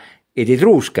volsca ed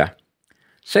etrusca.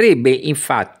 Sarebbe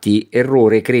infatti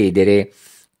errore credere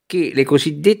che le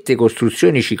cosiddette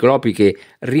costruzioni ciclopiche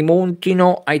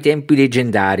rimontino ai tempi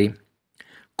leggendari.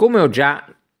 Come ho già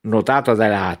notato dai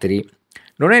latri,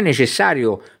 non è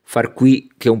necessario far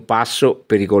qui che un passo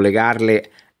per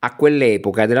ricollegarle a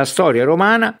quell'epoca della storia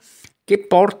romana che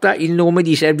porta il nome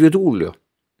di Servio Tullio.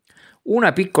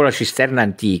 una piccola cisterna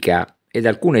antica ed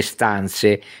alcune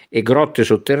stanze e grotte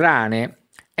sotterranee,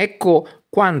 ecco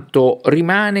quanto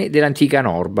rimane dell'antica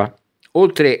Norba,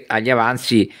 oltre agli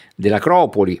avanzi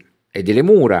dell'Acropoli e delle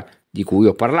mura di cui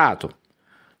ho parlato.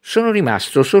 Sono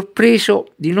rimasto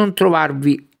sorpreso di non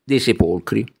trovarvi dei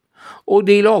sepolcri o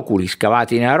dei loculi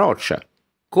scavati nella roccia,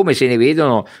 come se ne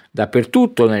vedono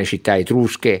dappertutto nelle città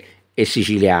etrusche e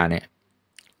siciliane.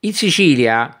 In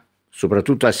Sicilia,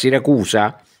 soprattutto a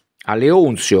Siracusa, a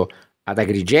Leonzio, ad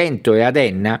Agrigento e ad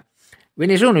Enna, ve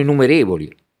ne sono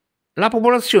innumerevoli. La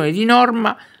popolazione di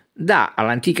Norma dà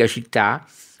all'antica città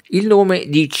il nome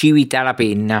di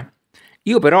Cività-la-Penna.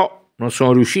 Io però non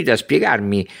sono riuscito a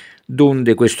spiegarmi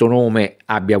donde questo nome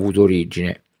abbia avuto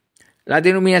origine. La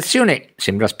denominazione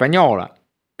sembra spagnola,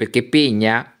 perché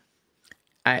Peña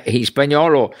in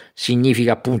spagnolo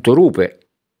significa appunto rupe.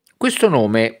 Questo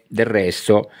nome, del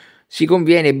resto, si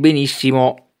conviene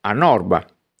benissimo a Norba,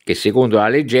 che secondo la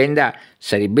leggenda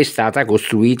sarebbe stata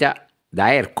costruita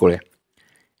da Ercole.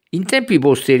 In tempi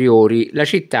posteriori la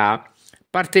città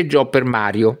parteggiò per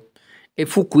Mario e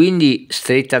fu quindi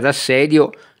stretta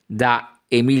d'assedio da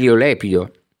Emilio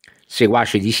Lepido,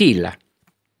 seguace di Silla.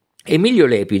 Emilio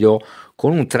Lepido,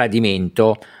 con un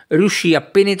tradimento, riuscì a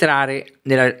penetrare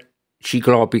nella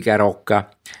ciclopica rocca,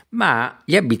 ma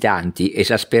gli abitanti,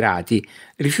 esasperati,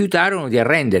 rifiutarono di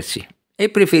arrendersi e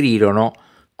preferirono,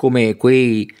 come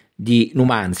quei di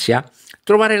Numanzia,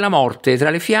 trovare la morte tra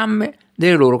le fiamme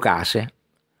delle loro case.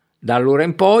 Da allora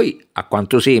in poi, a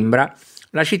quanto sembra,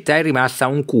 la città è rimasta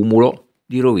un cumulo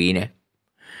di rovine.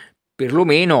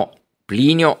 Perlomeno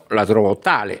Plinio la trovò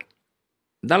tale.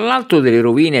 Dall'alto delle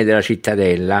rovine della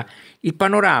cittadella il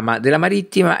panorama della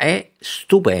marittima è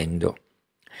stupendo.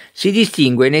 Si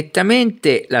distingue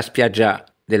nettamente la spiaggia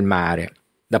del mare,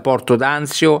 da Porto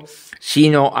d'Anzio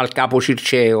sino al Capo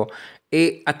Circeo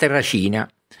e a Terracina,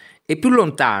 e più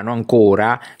lontano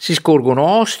ancora si scorgono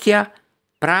Ostia,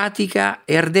 Pratica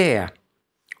e Ardea,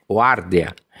 o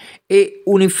Ardea, e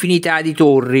un'infinità di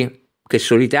torri che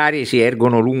solitarie si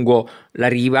ergono lungo la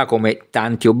riva come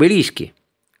tanti obelischi.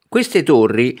 Queste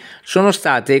torri sono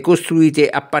state costruite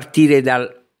a partire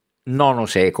dal IX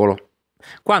secolo,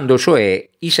 quando cioè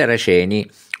i Saraceni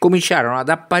cominciarono ad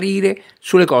apparire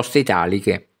sulle coste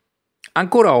italiche.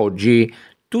 Ancora oggi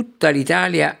tutta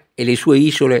l'Italia e le sue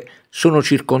isole sono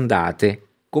circondate,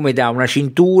 come da una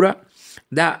cintura,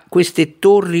 da queste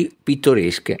torri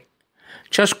pittoresche.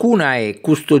 Ciascuna è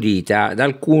custodita da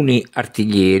alcuni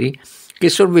artiglieri che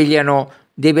sorvegliano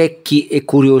dei vecchi e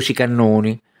curiosi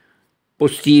cannoni,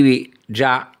 postivi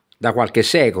già da qualche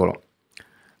secolo.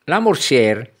 La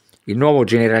Morsier, il nuovo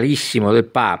generalissimo del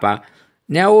Papa,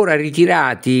 ne ha ora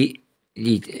ritirati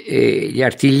gli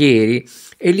artiglieri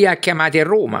e li ha chiamati a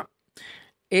Roma,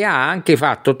 e ha anche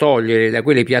fatto togliere da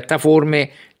quelle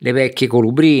piattaforme le vecchie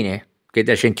colubrine che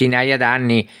da centinaia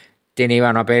d'anni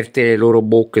tenevano aperte le loro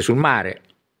bocche sul mare.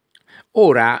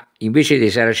 Ora, invece dei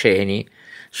Saraceni,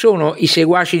 sono i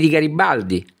seguaci di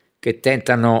Garibaldi che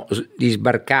tentano di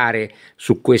sbarcare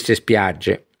su queste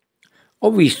spiagge.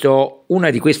 Ho visto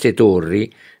una di queste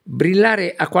torri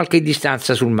brillare a qualche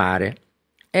distanza sul mare.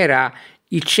 Era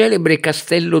il celebre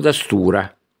castello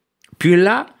d'Astura. Più in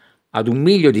là, ad 1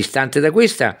 miglio distante da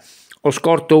questa, ho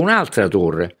scorto un'altra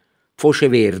torre, Foce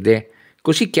Verde,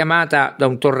 così chiamata da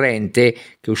un torrente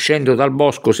che, uscendo dal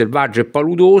bosco selvaggio e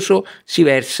paludoso, si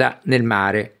versa nel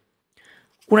mare.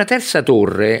 Una terza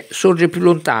torre sorge più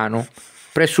lontano,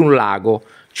 presso un lago,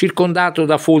 circondato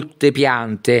da folte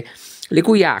piante, le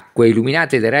cui acque,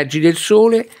 illuminate dai raggi del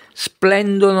sole,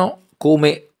 splendono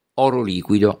come oro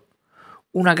liquido.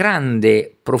 Una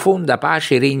grande, profonda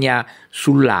pace regna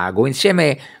sul lago,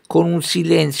 insieme con un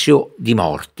silenzio di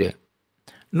morte.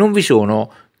 Non vi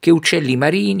sono che uccelli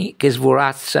marini che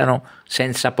svolazzano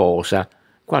senza posa,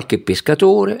 qualche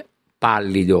pescatore,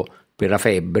 pallido per la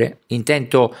febbre,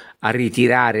 intento a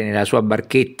ritirare nella sua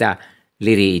barchetta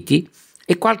le reti,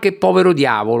 e qualche povero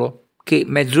diavolo che,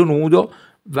 mezzo nudo,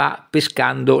 va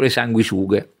pescando le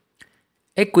sanguisughe.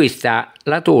 È questa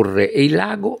la torre e il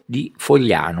lago di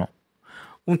Fogliano,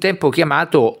 un tempo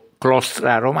chiamato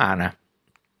Clostra Romana.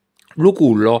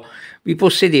 Lucullo vi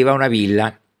possedeva una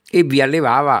villa e vi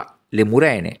allevava le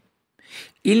murene.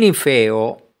 Il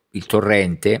Ninfeo, il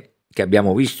torrente che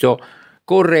abbiamo visto,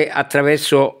 corre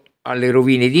attraverso alle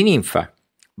rovine di Ninfa,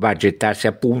 va a gettarsi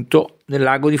appunto nel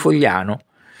lago di Fogliano,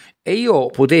 e io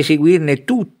potei seguirne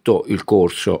tutto il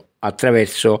corso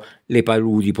attraverso le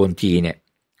paludi pontine.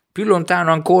 Più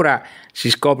lontano ancora si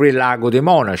scopre il lago dei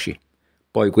Monaci,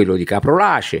 poi quello di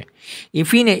Caprolace,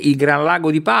 infine il Gran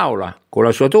Lago di Paola con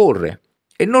la sua torre,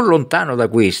 e non lontano da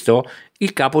questo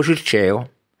il Capo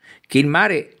Circeo, che il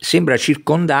mare sembra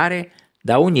circondare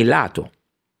da ogni lato.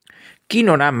 Chi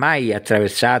non ha mai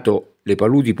attraversato le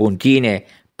paludi pontine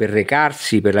per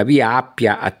recarsi per la via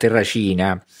Appia a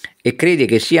Terracina e crede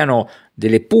che siano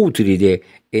delle putride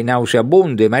e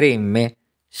nauseabonde maremme,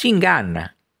 si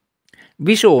inganna.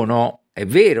 Vi sono, è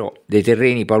vero, dei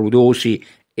terreni paludosi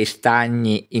e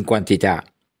stagni in quantità,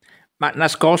 ma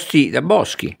nascosti da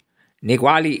boschi, nei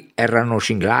quali errano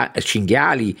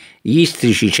cinghiali,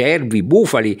 istrici, cervi,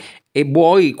 bufali e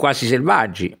buoi quasi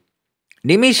selvaggi.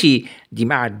 Nei mesi di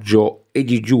maggio e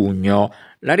di giugno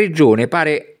la regione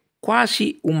pare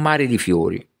quasi un mare di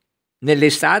fiori.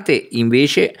 Nell'estate,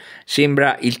 invece,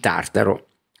 sembra il Tartaro.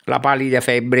 La pallida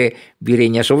febbre vi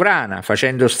regna sovrana,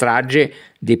 facendo strage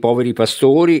dei poveri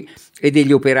pastori e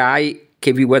degli operai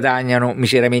che vi guadagnano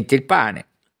miseramente il pane.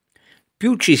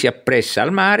 Più ci si appressa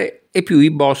al mare e più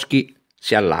i boschi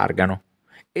si allargano.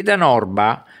 E da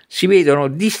Norba si vedono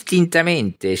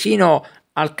distintamente sino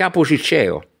al Capo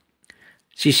Cicceo.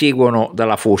 Si seguono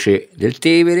dalla foce del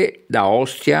Tevere, da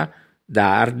Ostia,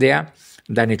 da Ardea,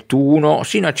 da Nettuno,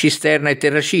 sino a Cisterna e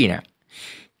Terracina.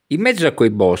 In mezzo a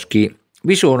quei boschi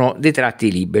vi sono dei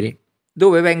tratti liberi,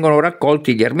 dove vengono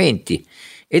raccolti gli armenti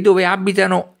e dove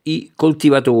abitano i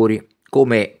coltivatori,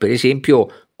 come per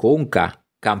esempio Conca,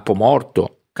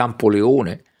 Campomorto,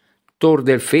 Campoleone, Tor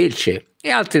del Felce e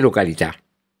altre località.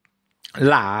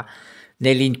 Là,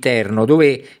 nell'interno,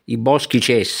 dove i boschi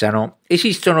cessano,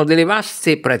 esistono delle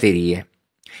vaste praterie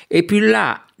e più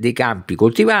là dei campi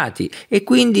coltivati e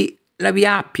quindi la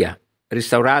via Appia,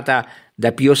 restaurata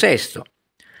da Pio VI.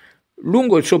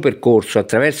 Lungo il suo percorso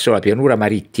attraverso la pianura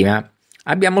marittima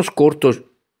abbiamo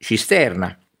scorto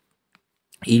Cisterna,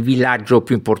 il villaggio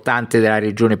più importante della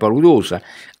regione paludosa,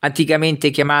 anticamente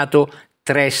chiamato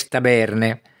Tres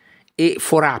Taberne, e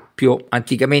Forappio,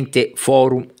 anticamente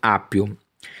Forum Appium.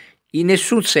 In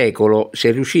nessun secolo si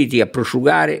è riusciti a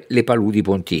prosciugare le paludi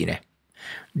pontine.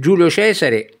 Giulio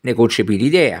Cesare ne concepì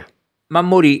l'idea, ma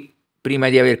morì prima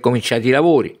di aver cominciato i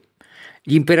lavori.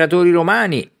 Gli imperatori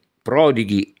romani,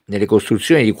 prodighi nelle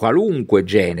costruzioni di qualunque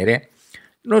genere,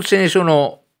 non se ne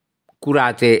sono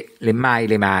curate mai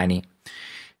le mani.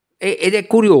 Ed è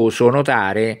curioso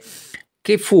notare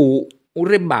che fu un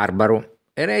re barbaro,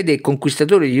 erede e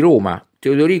conquistatore di Roma,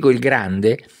 Teodorico il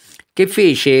Grande, che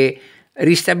fece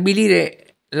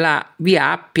ristabilire la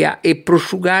via Appia e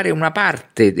prosciugare una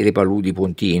parte delle paludi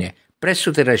pontine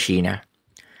presso Terracina.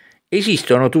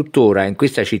 Esistono tuttora in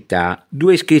questa città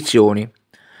 2 iscrizioni,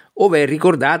 ove è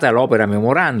ricordata l'opera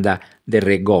memoranda del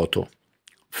re Goto.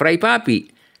 Fra i papi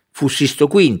fu Sisto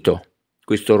V,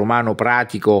 questo romano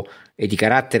pratico e di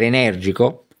carattere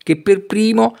energico, che per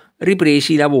primo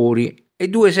riprese i lavori, e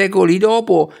 2 secoli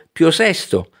dopo Pio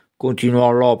VI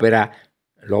continuò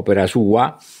l'opera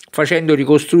sua, facendo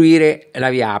ricostruire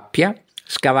la via Appia,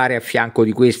 scavare a fianco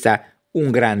di questa un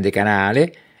grande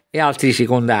canale e altri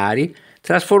secondari,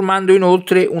 trasformando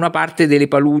inoltre una parte delle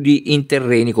paludi in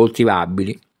terreni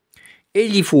coltivabili.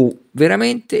 Egli fu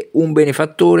veramente un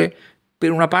benefattore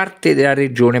per una parte della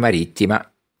regione marittima.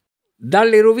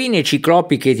 Dalle rovine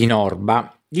ciclopiche di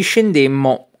Norba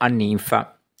discendemmo a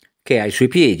Ninfa, che è ai suoi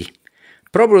piedi,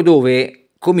 proprio dove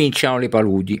cominciano le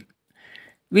paludi.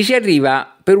 Vi si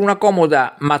arriva per una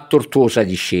comoda ma tortuosa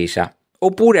discesa,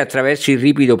 oppure attraverso il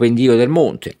ripido pendio del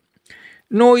monte.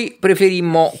 Noi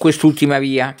preferimmo quest'ultima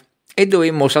via e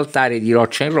dovemmo saltare di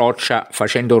roccia in roccia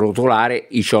facendo rotolare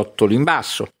i ciottoli in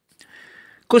basso.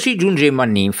 Così giungemmo a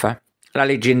Ninfa, la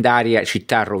leggendaria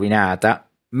città rovinata,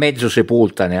 mezzo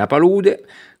sepolta nella palude,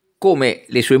 come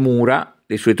le sue mura,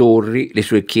 le sue torri, le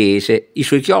sue chiese, i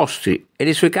suoi chiostri e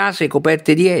le sue case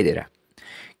coperte di edera.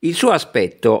 Il suo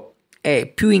aspetto è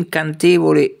più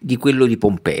incantevole di quello di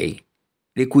Pompei,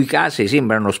 le cui case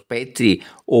sembrano spettri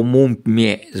o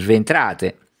mummie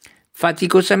sventrate,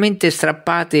 faticosamente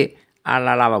strappate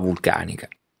alla lava vulcanica.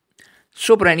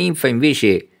 Sopra Ninfa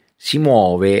invece si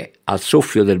muove, al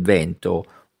soffio del vento,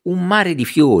 un mare di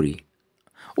fiori.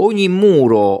 Ogni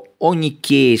muro, ogni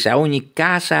chiesa, ogni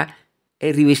casa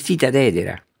è rivestita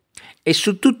d'edera, e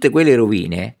su tutte quelle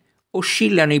rovine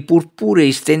oscillano i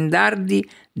purpurei stendardi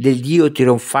del dio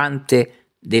trionfante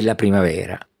della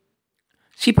primavera.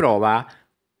 Si prova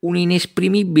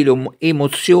un'inesprimibile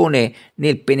emozione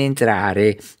nel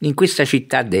penetrare in questa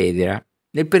città d'edera,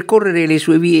 nel percorrere le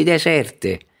sue vie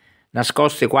deserte,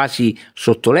 nascoste quasi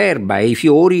sotto l'erba e i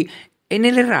fiori, e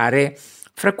nell'errare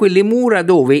fra quelle mura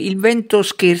dove il vento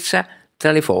scherza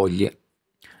tra le foglie.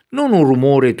 Non un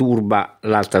rumore turba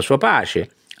l'alta sua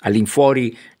pace,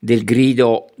 all'infuori del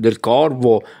grido del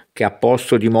corvo che ha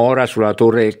posto dimora sulla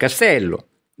torre del castello,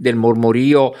 del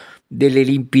mormorio delle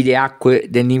limpide acque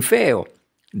del Ninfeo,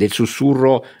 del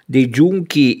sussurro dei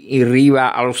giunchi in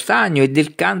riva allo stagno e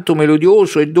del canto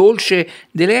melodioso e dolce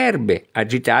delle erbe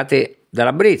agitate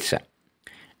dalla brezza.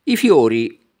 I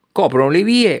fiori coprono le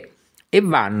vie e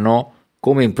vanno,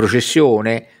 come in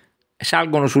processione,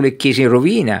 salgono sulle chiese in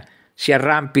rovina, si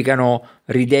arrampicano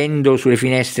ridendo sulle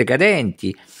finestre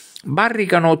cadenti,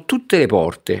 barricano tutte le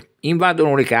porte,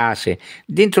 invadono le case,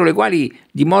 dentro le quali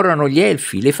dimorano gli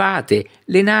elfi, le fate,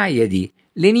 le naiadi,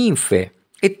 le ninfe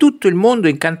e tutto il mondo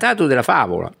incantato della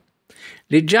favola.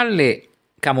 Le gialle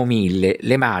camomille,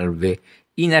 le malve,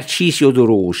 i narcisi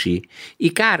odorosi,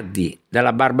 i cardi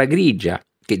dalla barba grigia,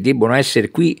 che debbono essere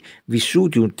qui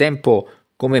vissuti un tempo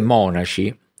come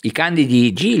monaci, i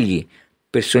candidi gigli,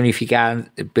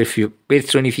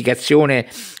 personificazione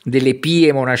delle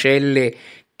pie monacelle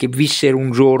che vissero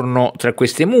un giorno tra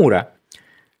queste mura,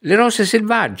 le rose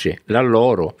selvagge,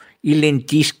 l'alloro, il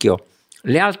lentischio,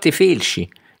 le alte felci,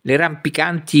 le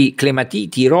rampicanti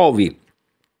clematiti, i rovi,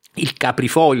 il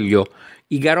caprifoglio,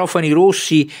 i garofani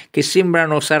rossi che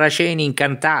sembrano saraceni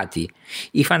incantati,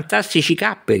 i fantastici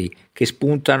capperi che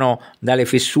spuntano dalle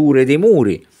fessure dei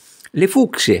muri, le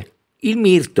fucsie, il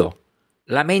mirto,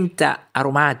 la menta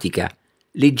aromatica,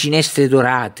 le ginestre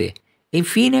dorate e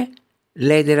infine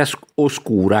l'edera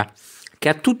oscura che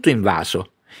ha tutto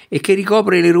invaso e che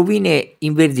ricopre le rovine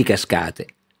in verdi cascate.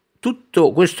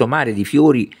 Tutto questo mare di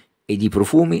fiori e di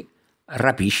profumi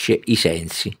rapisce i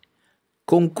sensi,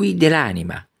 conquide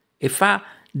l'anima e fa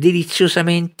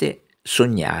deliziosamente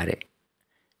sognare.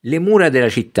 Le mura della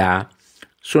città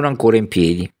sono ancora in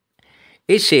piedi.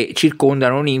 Esse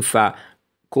circondano ninfa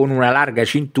con una larga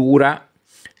cintura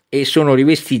e sono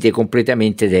rivestite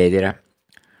completamente d'edera.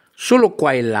 Solo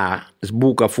qua e là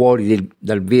sbuca fuori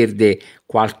dal verde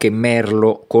qualche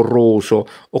merlo corroso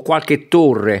o qualche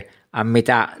torre a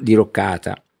metà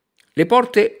diroccata. Le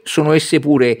porte sono esse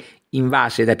pure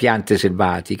invase da piante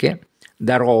selvatiche,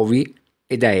 da rovi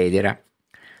e da edera.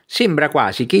 Sembra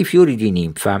quasi che i fiori di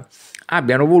ninfa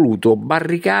abbiano voluto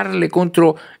barricarle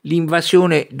contro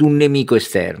l'invasione d'un nemico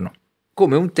esterno,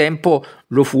 come un tempo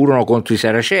lo furono contro i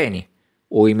Saraceni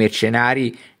o i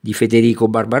mercenari di Federico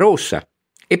Barbarossa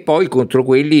e poi contro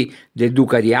quelli del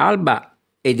Duca di Alba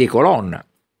e dei Colonna.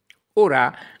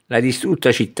 Ora la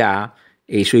distrutta città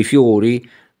e i suoi fiori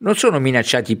non sono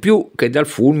minacciati più che dal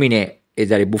fulmine e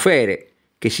dalle bufere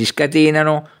che si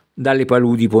scatenano dalle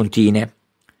paludi pontine.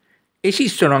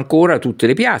 Esistono ancora tutte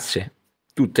le piazze,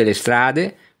 tutte le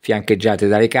strade fiancheggiate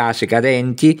dalle case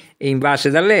cadenti e invase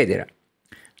dall'edera.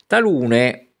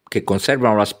 Talune, che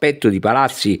conservano l'aspetto di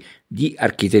palazzi di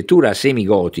architettura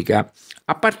semigotica,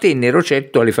 appartennero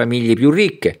certo alle famiglie più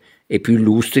ricche e più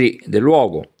illustri del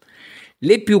luogo.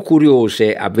 Le più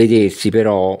curiose a vedersi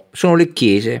però sono le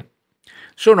chiese.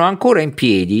 Sono ancora in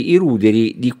piedi i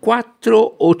ruderi di 4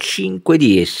 o 5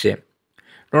 di esse.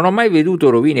 Non ho mai veduto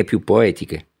rovine più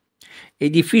poetiche. E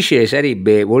difficile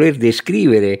sarebbe voler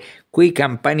descrivere quei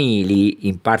campanili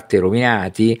in parte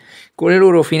rovinati con le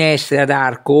loro finestre ad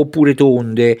arco oppure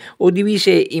tonde o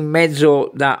divise in mezzo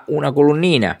da una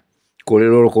colonnina con le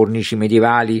loro cornici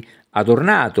medievali ad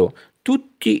ornato,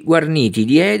 tutti guarniti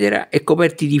di edera e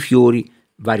coperti di fiori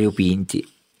variopinti.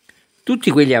 Tutti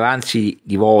quegli avanzi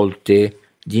di volte,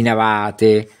 di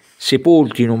navate,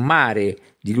 sepolti in un mare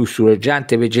di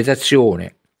lussureggiante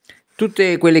vegetazione.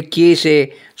 Tutte quelle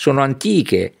chiese sono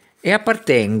antiche e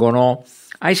appartengono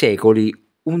ai secoli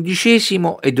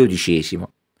XI e XII,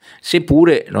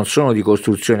 seppure non sono di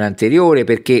costruzione anteriore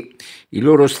perché il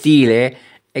loro stile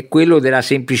è quello della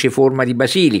semplice forma di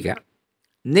basilica.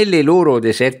 Nelle loro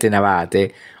deserte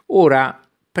navate ora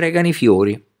pregano i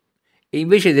fiori e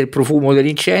invece del profumo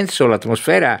dell'incenso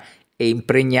l'atmosfera è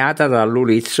impregnata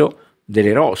dall'olezzo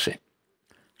delle rose.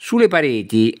 Sulle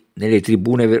pareti, nelle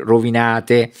tribune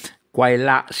rovinate, qua e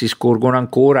là si scorgono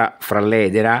ancora, fra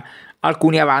l'edera,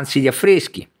 alcuni avanzi di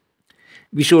affreschi.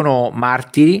 Vi sono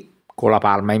martiri con la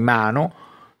palma in mano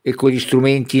e con gli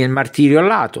strumenti del martirio al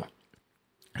lato.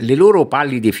 Le loro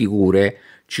pallide figure,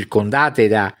 circondate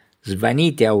da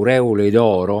svanite aureole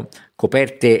d'oro,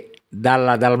 coperte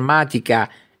dalla dalmatica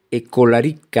e con la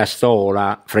ricca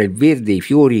stola fra il verde e i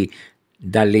fiori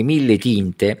dalle 1000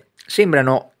 tinte,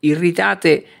 sembrano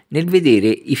irritate nel vedere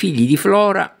i figli di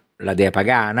Flora, la dea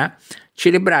pagana,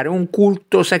 celebrare un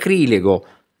culto sacrilego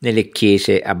nelle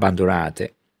chiese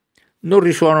abbandonate. Non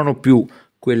risuonano più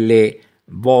quelle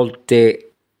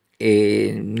volte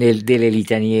delle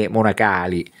litanie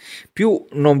monacali, più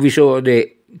non vi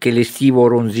sode che l'estivo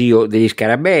ronzio degli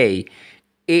scarabei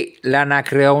e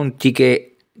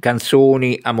l'anacreontiche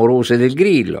canzoni amorose del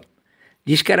grillo.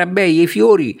 Gli scarabei e i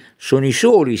fiori sono i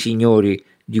soli signori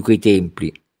di quei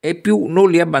templi e più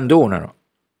non li abbandonano.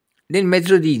 Nel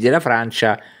mezzodì della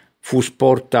Francia fu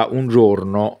sporta un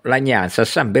giorno l'agnanza a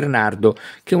San Bernardo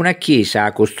che una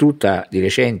chiesa costruita di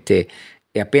recente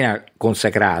e appena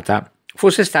consacrata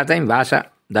fosse stata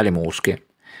invasa dalle mosche.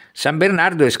 San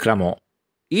Bernardo esclamò: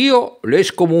 «Io le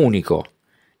scomunico!»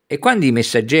 E quando i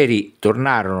messaggeri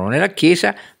tornarono nella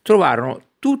chiesa trovarono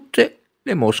tutte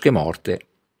le mosche morte.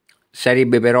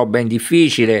 Sarebbe però ben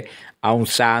difficile a un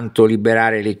santo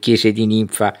liberare le chiese di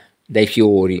ninfa dai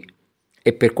fiori,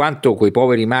 e per quanto quei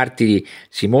poveri martiri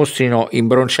si mostrino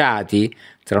imbronciati,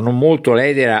 tra non molto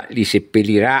l'edera li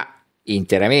seppellirà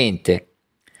interamente.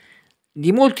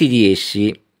 Di molti di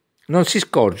essi non si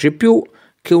scorge più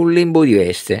che un lembo di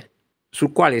veste,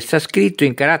 sul quale sta scritto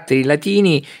in caratteri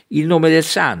latini il nome del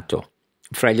santo.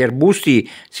 Fra gli arbusti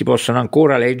si possono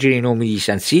ancora leggere i nomi di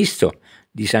San Sisto,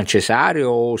 di San Cesario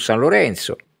o San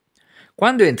Lorenzo.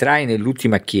 Quando entrai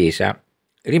nell'ultima chiesa,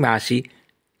 rimasi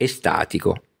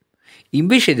estatico.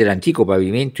 Invece dell'antico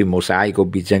pavimento in mosaico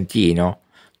bizantino,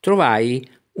 trovai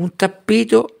un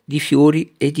tappeto di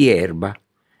fiori e di erba,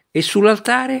 e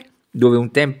sull'altare, dove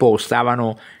un tempo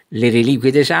stavano le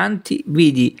reliquie dei santi,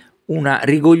 vidi una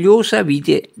rigogliosa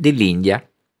vite dell'India,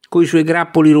 coi suoi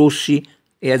grappoli rossi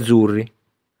e azzurri.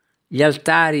 Gli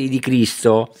altari di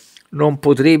Cristo non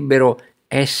potrebbero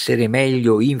essere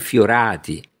meglio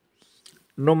infiorati.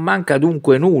 Non manca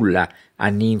dunque nulla a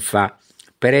Ninfa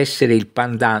per essere il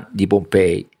pendant di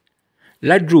Pompei.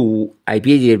 Laggiù, ai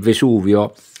piedi del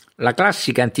Vesuvio, la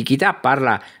classica antichità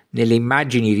parla nelle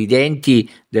immagini ridenti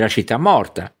della città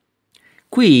morta.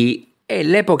 Qui è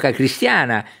l'epoca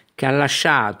cristiana che ha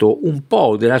lasciato un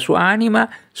po' della sua anima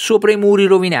sopra i muri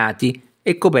rovinati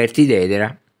e coperti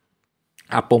d'edera.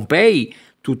 A Pompei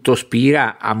tutto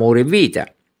spira amore e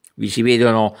vita. Vi si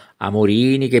vedono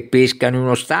amorini che pescano in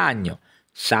uno stagno,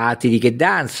 satiri che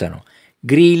danzano,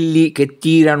 grilli che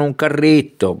tirano un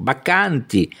carretto,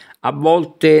 baccanti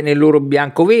avvolte nel loro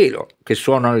bianco velo, che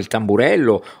suonano il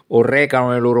tamburello o recano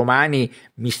nelle loro mani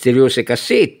misteriose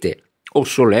cassette o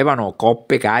sollevano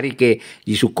coppe cariche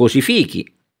di succosi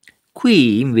fichi.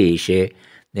 Qui invece,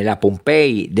 nella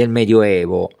Pompei del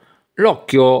Medioevo,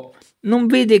 l'occhio non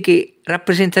vede che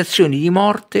rappresentazioni di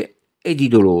morte e di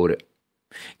dolore.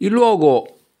 In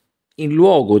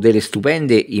luogo delle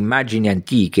stupende immagini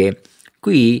antiche,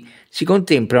 qui si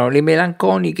contemplano le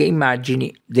melanconiche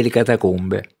immagini delle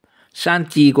catacombe,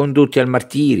 santi condotti al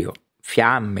martirio,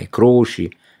 fiamme,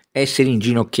 croci, esseri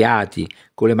inginocchiati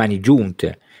con le mani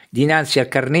giunte, dinanzi al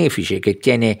carnefice che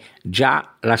tiene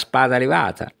già la spada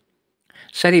levata.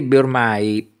 Sarebbe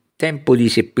ormai tempo di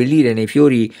seppellire nei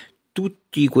fiori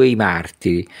tutti quei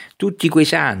martiri, tutti quei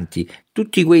santi,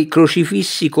 tutti quei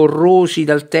crocifissi corrosi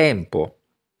dal tempo.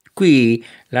 Qui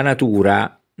la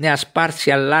natura ne ha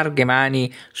sparsi a larghe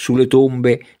mani sulle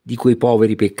tombe di quei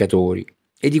poveri peccatori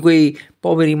e di quei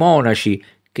poveri monaci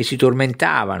che si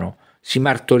tormentavano, si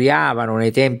martoriavano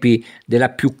nei tempi della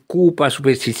più cupa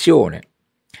superstizione.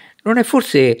 Non è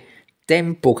forse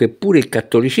tempo che pure il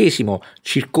cattolicesimo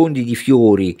circondi di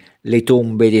fiori le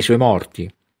tombe dei suoi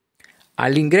morti?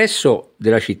 All'ingresso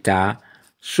della città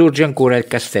sorge ancora il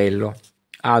castello,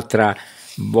 altra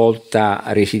volta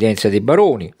residenza dei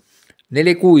baroni,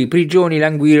 nelle cui prigioni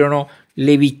languirono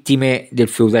le vittime del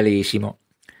feudalesimo.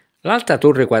 L'alta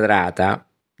torre quadrata,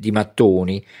 di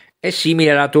mattoni, è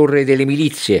simile alla torre delle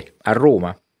milizie a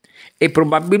Roma e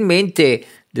probabilmente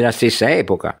della stessa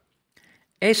epoca.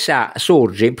 Essa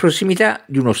sorge in prossimità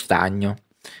di uno stagno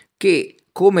che,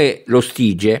 come lo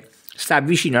Stige, sta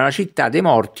vicino alla città dei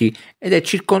morti ed è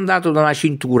circondato da una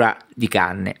cintura di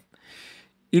canne.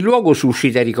 Il luogo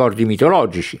suscita ricordi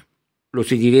mitologici. Lo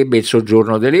si direbbe il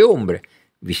soggiorno delle ombre,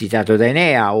 visitato da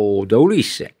Enea o da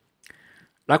Ulisse.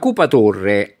 La cupa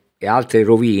torre e altre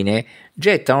rovine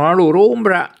gettano la loro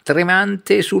ombra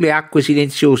tremante sulle acque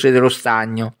silenziose dello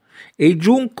stagno e il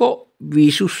giunco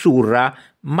vi sussurra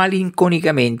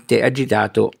malinconicamente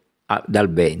agitato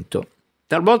dal vento.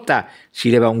 Talvolta si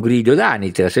leva un grido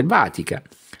d'anitra selvatica.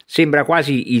 Sembra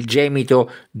quasi il gemito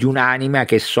di un'anima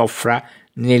che soffra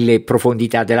nelle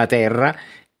profondità della terra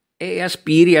e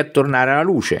aspiri a tornare alla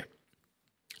luce.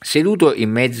 Seduto in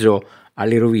mezzo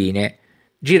alle rovine,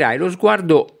 girai lo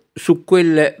sguardo su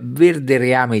quel verde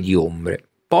reame di ombre.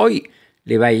 Poi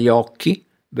levai gli occhi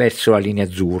verso la linea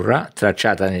azzurra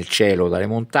tracciata nel cielo dalle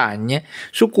montagne,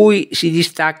 su cui si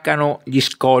distaccano gli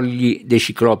scogli dei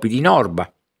Ciclopi di Norba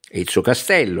e il suo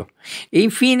castello, e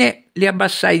infine li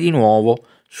abbassai di nuovo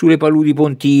sulle paludi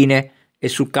pontine e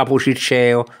sul capo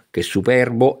Circeo che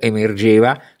superbo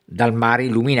emergeva dal mare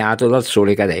illuminato dal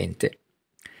sole cadente.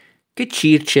 Che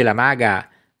Circe la maga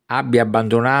abbia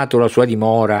abbandonato la sua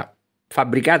dimora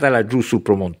fabbricata laggiù sul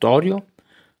promontorio?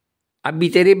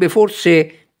 Abiterebbe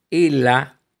forse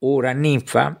ella, ora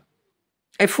ninfa,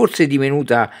 è forse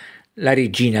divenuta la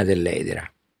regina dell'edera.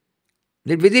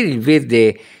 Nel vedere il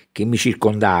verde che mi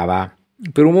circondava,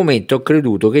 per un momento ho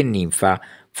creduto che ninfa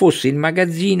fosse il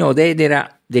magazzino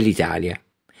d'edera dell'Italia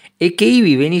e che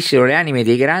ivi venissero le anime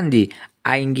dei grandi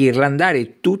a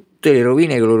inghirlandare tutte le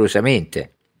rovine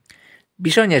gloriosamente.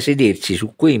 Bisogna sedersi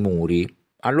su quei muri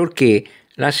allorché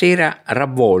la sera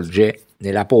ravvolge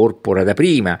nella porpora da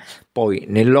prima, poi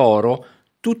nell'oro,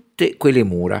 tutte quelle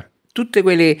mura, tutte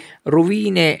quelle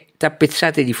rovine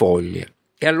tappezzate di foglie,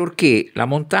 e allorché la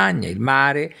montagna, il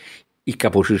mare, il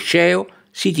capocirceo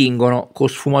si tingono con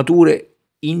sfumature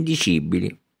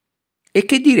indicibili. E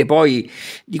che dire poi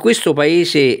di questo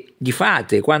paese di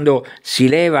fate quando si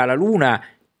leva la luna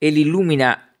e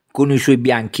l'illumina con i suoi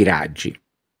bianchi raggi?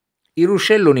 Il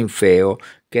ruscello ninfeo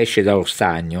che esce dallo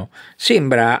stagno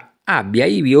sembra abbia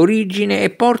ivi origine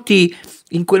e porti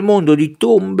in quel mondo di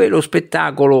tombe lo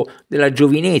spettacolo della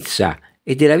giovinezza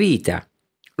e della vita.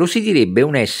 Lo si direbbe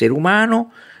un essere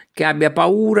umano che abbia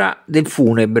paura del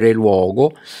funebre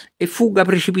luogo e fuga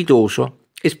precipitoso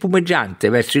e spumeggiante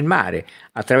verso il mare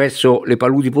attraverso le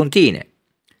paludi pontine.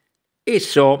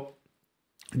 Esso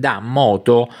dà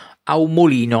moto a un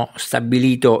molino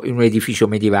stabilito in un edificio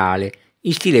medievale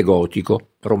in stile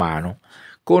gotico romano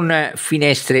con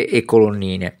finestre e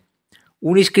colonnine.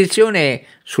 Un'iscrizione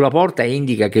sulla porta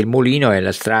indica che il molino e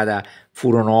la strada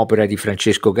furono opera di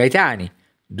Francesco Gaetani,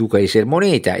 duca di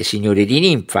Sermoneta e signore di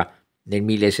Ninfa nel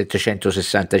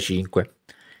 1765.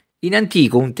 In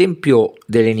antico un tempio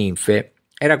delle ninfe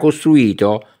era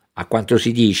costruito, a quanto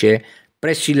si dice,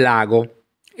 presso il lago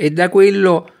e da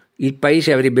quello il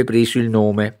paese avrebbe preso il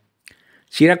nome.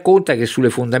 Si racconta che sulle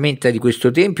fondamenta di questo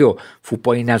tempio fu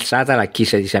poi innalzata la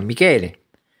chiesa di San Michele.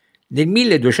 Nel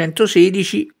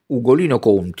 1216 Ugolino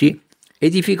Conti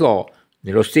edificò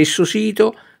nello stesso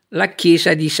sito la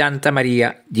chiesa di Santa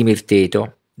Maria di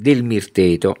Mirteto, del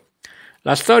Mirteto.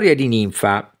 La storia di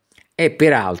Ninfa è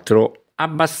peraltro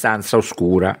abbastanza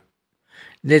oscura.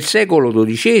 Nel secolo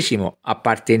XII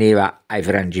apparteneva ai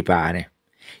Frangipane.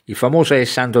 Il famoso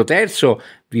Alessandro III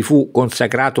vi fu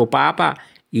consacrato papa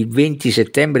il 20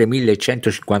 settembre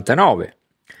 1159.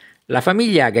 La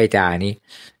famiglia Gaetani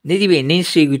ne divenne in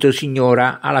seguito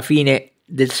signora alla fine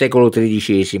del secolo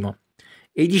XIII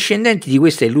e i discendenti di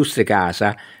questa illustre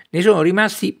casa ne sono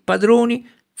rimasti padroni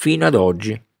fino ad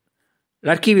oggi.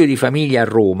 L'archivio di famiglia a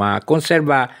Roma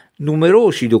conserva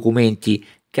numerosi documenti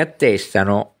che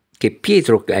attestano che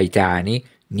Pietro Gaetani,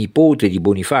 nipote di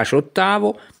Bonifacio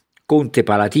VIII, conte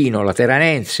palatino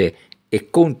lateranense e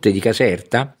conte di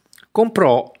Caserta,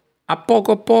 comprò a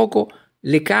poco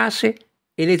le case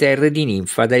e le terre di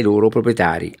Ninfa dai loro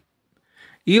proprietari.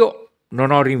 Io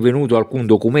non ho rinvenuto alcun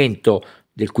documento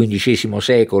del XV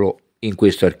secolo in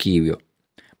questo archivio,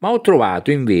 ma ho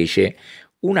trovato invece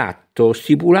un atto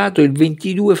stipulato il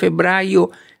 22 febbraio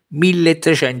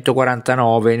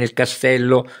 1349 nel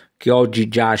castello che oggi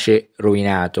giace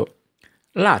rovinato.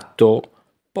 L'atto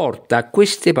porta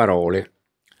queste parole: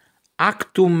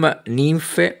 Actum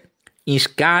ninfe in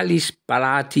scalis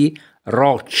palati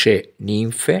rocce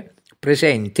ninfe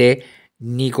presente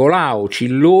Nicolao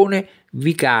Cillone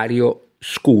vicario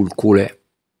sculcule.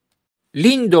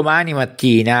 L'indomani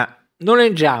mattina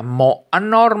noleggiammo a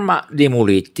Norma dei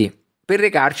Muletti per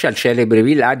recarci al celebre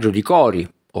villaggio di Cori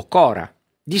o Cora,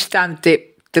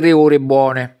 distante 3 ore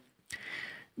buone.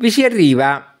 Vi si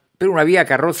arriva per una via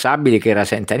carrozzabile che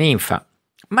rasenta Ninfa,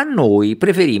 ma noi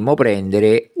preferimmo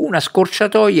prendere una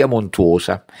scorciatoia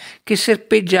montuosa che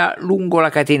serpeggia lungo la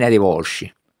catena dei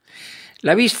Volsci.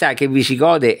 La vista che vi si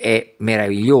gode è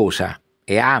meravigliosa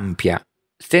e ampia,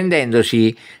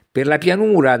 stendendosi per la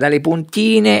pianura dalle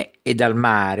Pontine e dal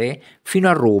mare fino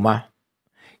a Roma.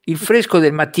 Il fresco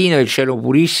del mattino e il cielo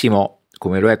purissimo,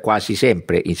 come lo è quasi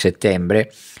sempre in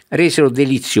settembre, resero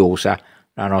deliziosa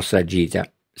la nostra gita,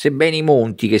 sebbene i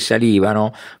monti che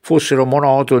salivano fossero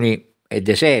monotoni e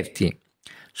deserti.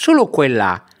 Solo qua e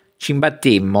là ci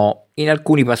imbattemmo in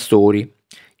alcuni pastori,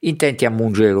 intenti a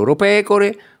mungere le loro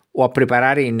pecore o a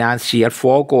preparare innanzi al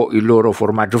fuoco il loro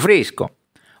formaggio fresco,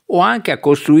 o anche a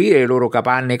costruire le loro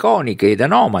capanne coniche da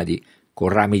nomadi con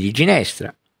rami di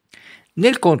ginestra.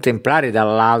 Nel contemplare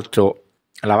dall'alto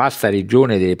la vasta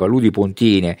regione delle paludi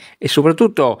pontine e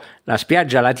soprattutto la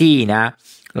spiaggia latina,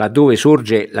 laddove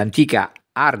sorge l'antica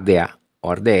Ardea o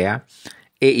Ardea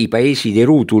e i paesi dei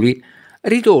Rutuli,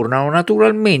 ritornano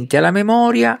naturalmente alla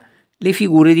memoria le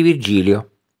figure di Virgilio.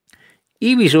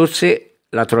 Ivi sorse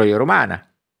la Troia romana,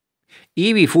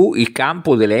 ivi fu il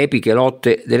campo delle epiche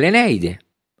lotte dell'Eneide.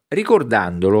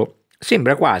 Ricordandolo,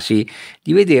 sembra quasi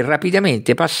di veder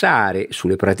rapidamente passare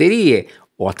sulle praterie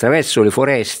o attraverso le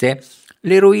foreste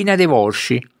l'eroina dei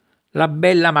Volsci, la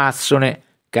bella mazzone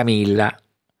Camilla.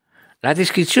 La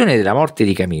descrizione della morte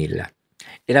di Camilla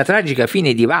e la tragica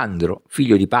fine di Vandro,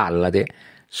 figlio di Pallade,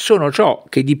 sono ciò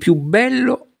che di più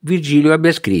bello Virgilio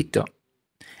abbia scritto.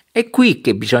 È qui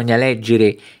che bisogna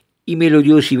leggere i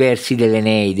melodiosi versi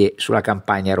dell'Eneide sulla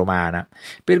campagna romana,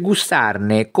 per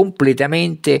gustarne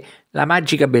completamente la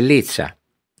magica bellezza.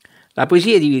 La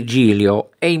poesia di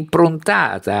Virgilio è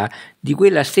improntata di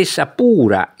quella stessa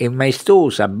pura e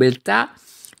maestosa beltà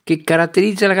che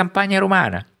caratterizza la campagna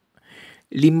romana.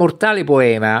 L'immortale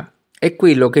poema è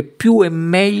quello che più e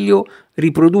meglio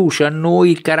riproduce a noi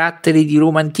il carattere di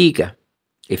Roma antica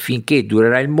e finché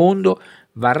durerà il mondo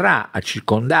varrà a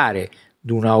circondare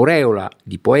d'un'aureola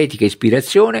di poetica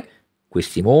ispirazione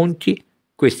questi monti,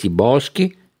 questi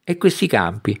boschi e questi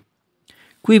campi.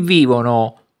 Qui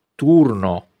vivono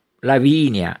Turno,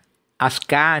 Lavinia,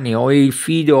 Ascanio e il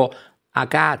fido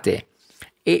Acate.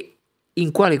 E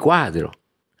in quale quadro?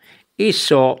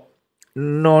 Esso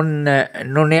non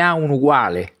ne ha un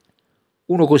uguale,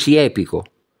 uno così epico,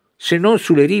 se non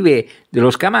sulle rive dello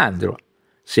Scamandro,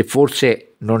 se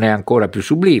forse non è ancora più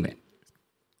sublime.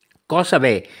 Cosa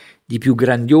v'è di più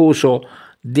grandioso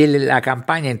della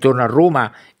campagna intorno a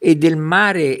Roma e del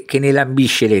mare che ne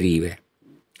lambisce le rive?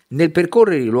 Nel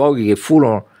percorrere i luoghi che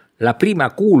furono la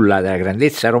prima culla della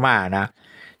grandezza romana,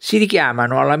 si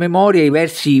richiamano alla memoria i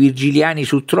versi virgiliani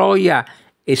su Troia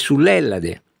e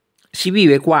sull'Ellade. Si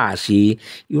vive quasi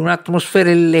in un'atmosfera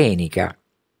ellenica,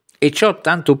 e ciò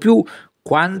tanto più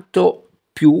quanto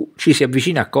più ci si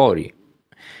avvicina a Cori.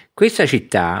 Questa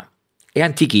città è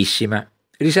antichissima,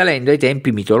 risalendo ai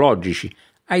tempi mitologici,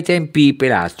 ai tempi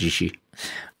pelasgici.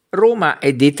 Roma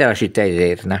è detta la città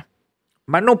eterna,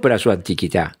 ma non per la sua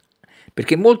antichità,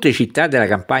 perché molte città della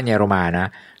campagna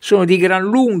romana sono di gran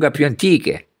lunga più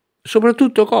antiche,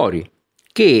 soprattutto Cori,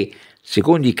 che,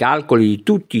 secondo i calcoli di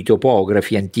tutti i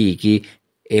topografi antichi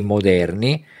e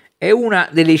moderni, è una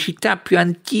delle città più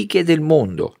antiche del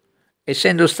mondo,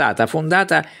 essendo stata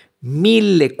fondata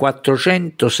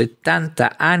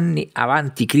 1470 anni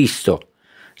avanti Cristo,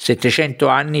 700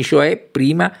 anni cioè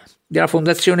prima della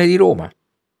fondazione di Roma.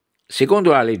 Secondo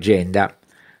la leggenda,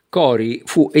 Cori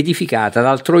fu edificata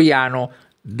dal troiano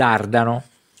Dardano,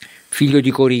 figlio di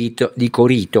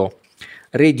Corito,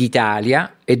 re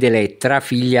d'Italia, ed Elettra,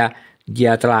 figlia di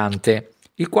Atlante,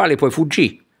 il quale poi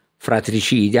fuggì,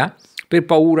 fratricida, per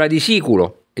paura di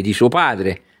Siculo e di suo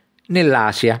padre,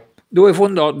 nell'Asia, dove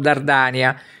fondò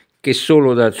Dardania, che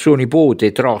solo dal suo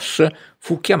nipote Tros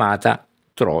fu chiamata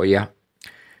Troia.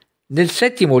 Nel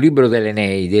settimo libro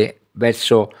dell'Eneide,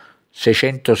 verso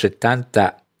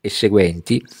 670 e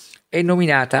seguenti, è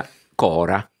nominata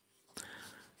Cora.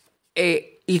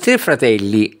 E i tre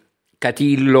fratelli,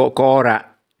 Catillo,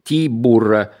 Cora,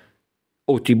 Tibur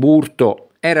o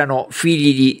Tiburto, erano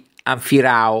figli di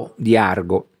Anfirao di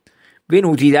Argo,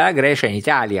 venuti dalla Grecia in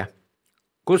Italia.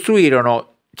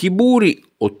 Costruirono Tiburi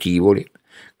o Tivoli.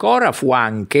 Cora fu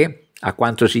anche, a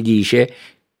quanto si dice,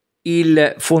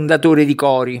 il fondatore di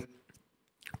Cori.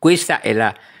 Questa è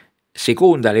la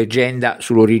seconda leggenda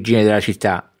sull'origine della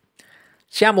città.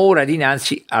 Siamo ora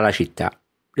dinanzi alla città.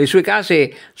 Le sue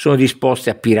case sono disposte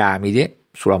a piramide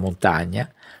sulla montagna.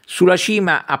 Sulla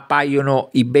cima appaiono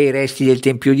i bei resti del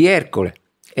tempio di Ercole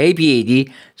e ai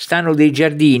piedi stanno dei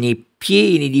giardini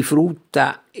pieni di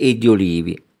frutta e di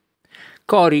olivi.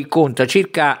 Cori conta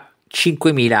circa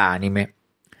 5.000 anime.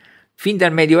 Fin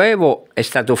dal Medioevo è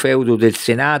stato feudo del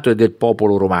Senato e del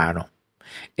popolo romano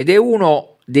ed è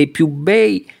uno dei più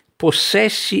bei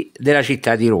possessi della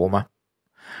città di Roma.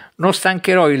 Non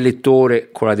stancherò il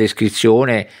lettore con la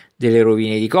descrizione delle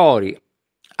rovine di Cori,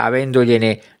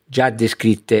 avendogliene già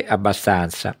descritte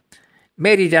abbastanza.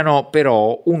 Meritano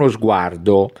però uno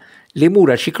sguardo le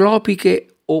mura ciclopiche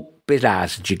o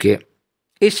pelasgiche.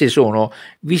 Esse sono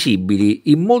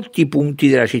visibili in molti punti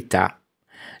della città.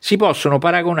 Si possono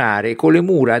paragonare con le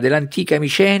mura dell'antica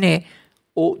Micene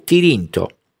o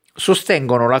Tirinto.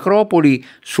 Sostengono l'acropoli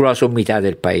sulla sommità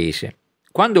del paese.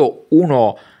 Quando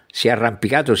uno si è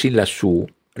arrampicato sin lassù,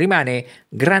 rimane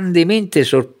grandemente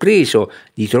sorpreso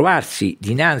di trovarsi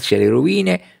dinanzi alle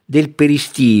rovine del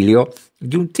peristilio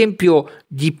di un tempio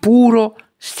di puro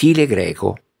stile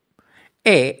greco.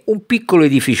 È un piccolo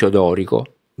edificio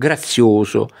dorico,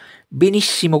 grazioso,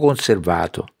 benissimo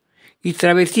conservato. Il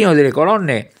travertino delle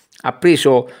colonne ha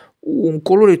preso un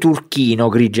colore turchino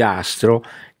grigiastro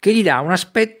che gli dà un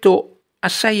aspetto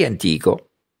assai antico.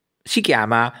 Si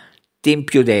chiama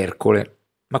Tempio d'Ercole,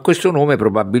 ma questo nome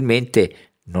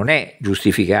probabilmente non è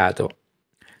giustificato.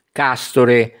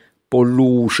 Castore,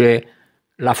 Polluce,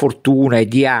 la Fortuna e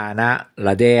Diana,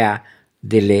 la dea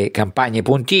delle campagne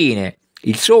pontine,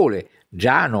 il Sole,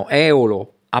 Giano,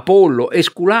 Eolo, Apollo,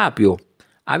 Esculapio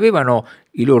avevano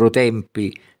i loro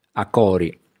templi a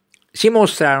Cori. Si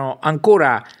mostrano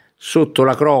ancora sotto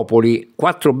l'Acropoli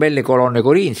 4 belle colonne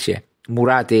corinzie,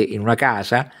 murate in una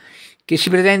casa, che si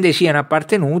pretende siano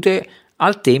appartenute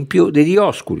al tempio dei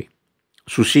Dioscuri.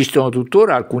 Sussistono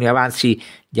tuttora alcuni avanzi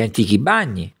di antichi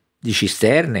bagni, di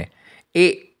cisterne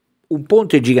e un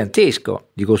ponte gigantesco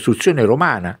di costruzione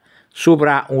romana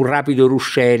sopra un rapido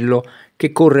ruscello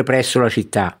che corre presso la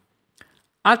città.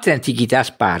 Altre antichità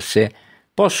sparse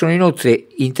possono inoltre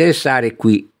interessare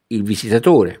qui il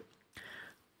visitatore.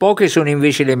 Poche sono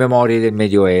invece le memorie del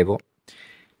Medioevo.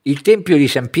 Il Tempio di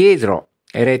San Pietro,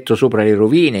 eretto sopra le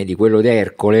rovine di quello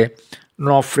d'Ercole,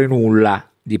 non offre nulla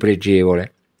di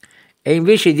pregevole. È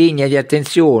invece degna di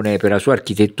attenzione per la sua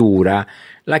architettura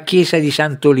la chiesa di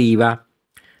Sant'Oliva.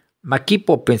 Ma chi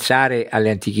può pensare alle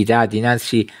antichità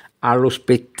dinanzi allo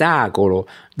spettacolo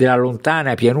della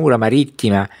lontana pianura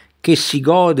marittima che si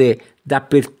gode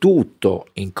dappertutto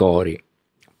in Cori?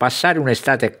 Passare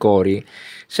un'estate a Cori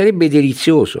sarebbe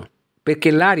delizioso,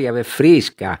 perché l'aria è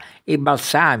fresca e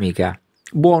balsamica,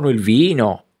 buono il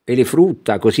vino e le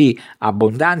frutta così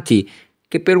abbondanti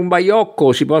che per un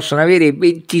baiocco si possono avere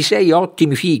 26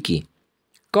 ottimi fichi.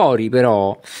 Cori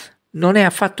però non è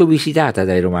affatto visitata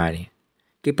dai romani,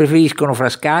 che preferiscono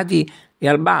Frascati e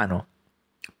Albano.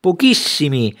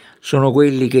 Pochissimi sono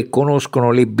quelli che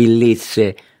conoscono le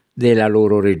bellezze della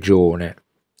loro regione.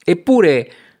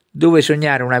 Eppure, dove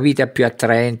sognare una vita più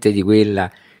attraente di quella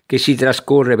che si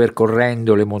trascorre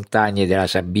percorrendo le montagne della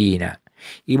Sabina,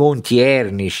 i monti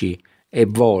Ernici e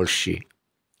Volsci,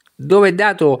 dove è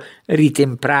dato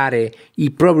ritemprare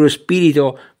il proprio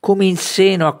spirito come in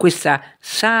seno a questa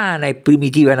sana e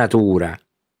primitiva natura.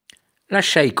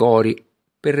 Lasciai Cori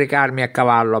per recarmi a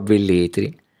cavallo a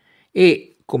Velletri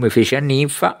e, come fece a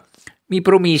Ninfa, mi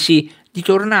promisi di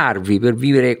tornarvi per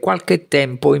vivere qualche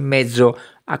tempo in mezzo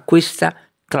a questa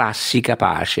classica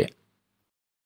pace.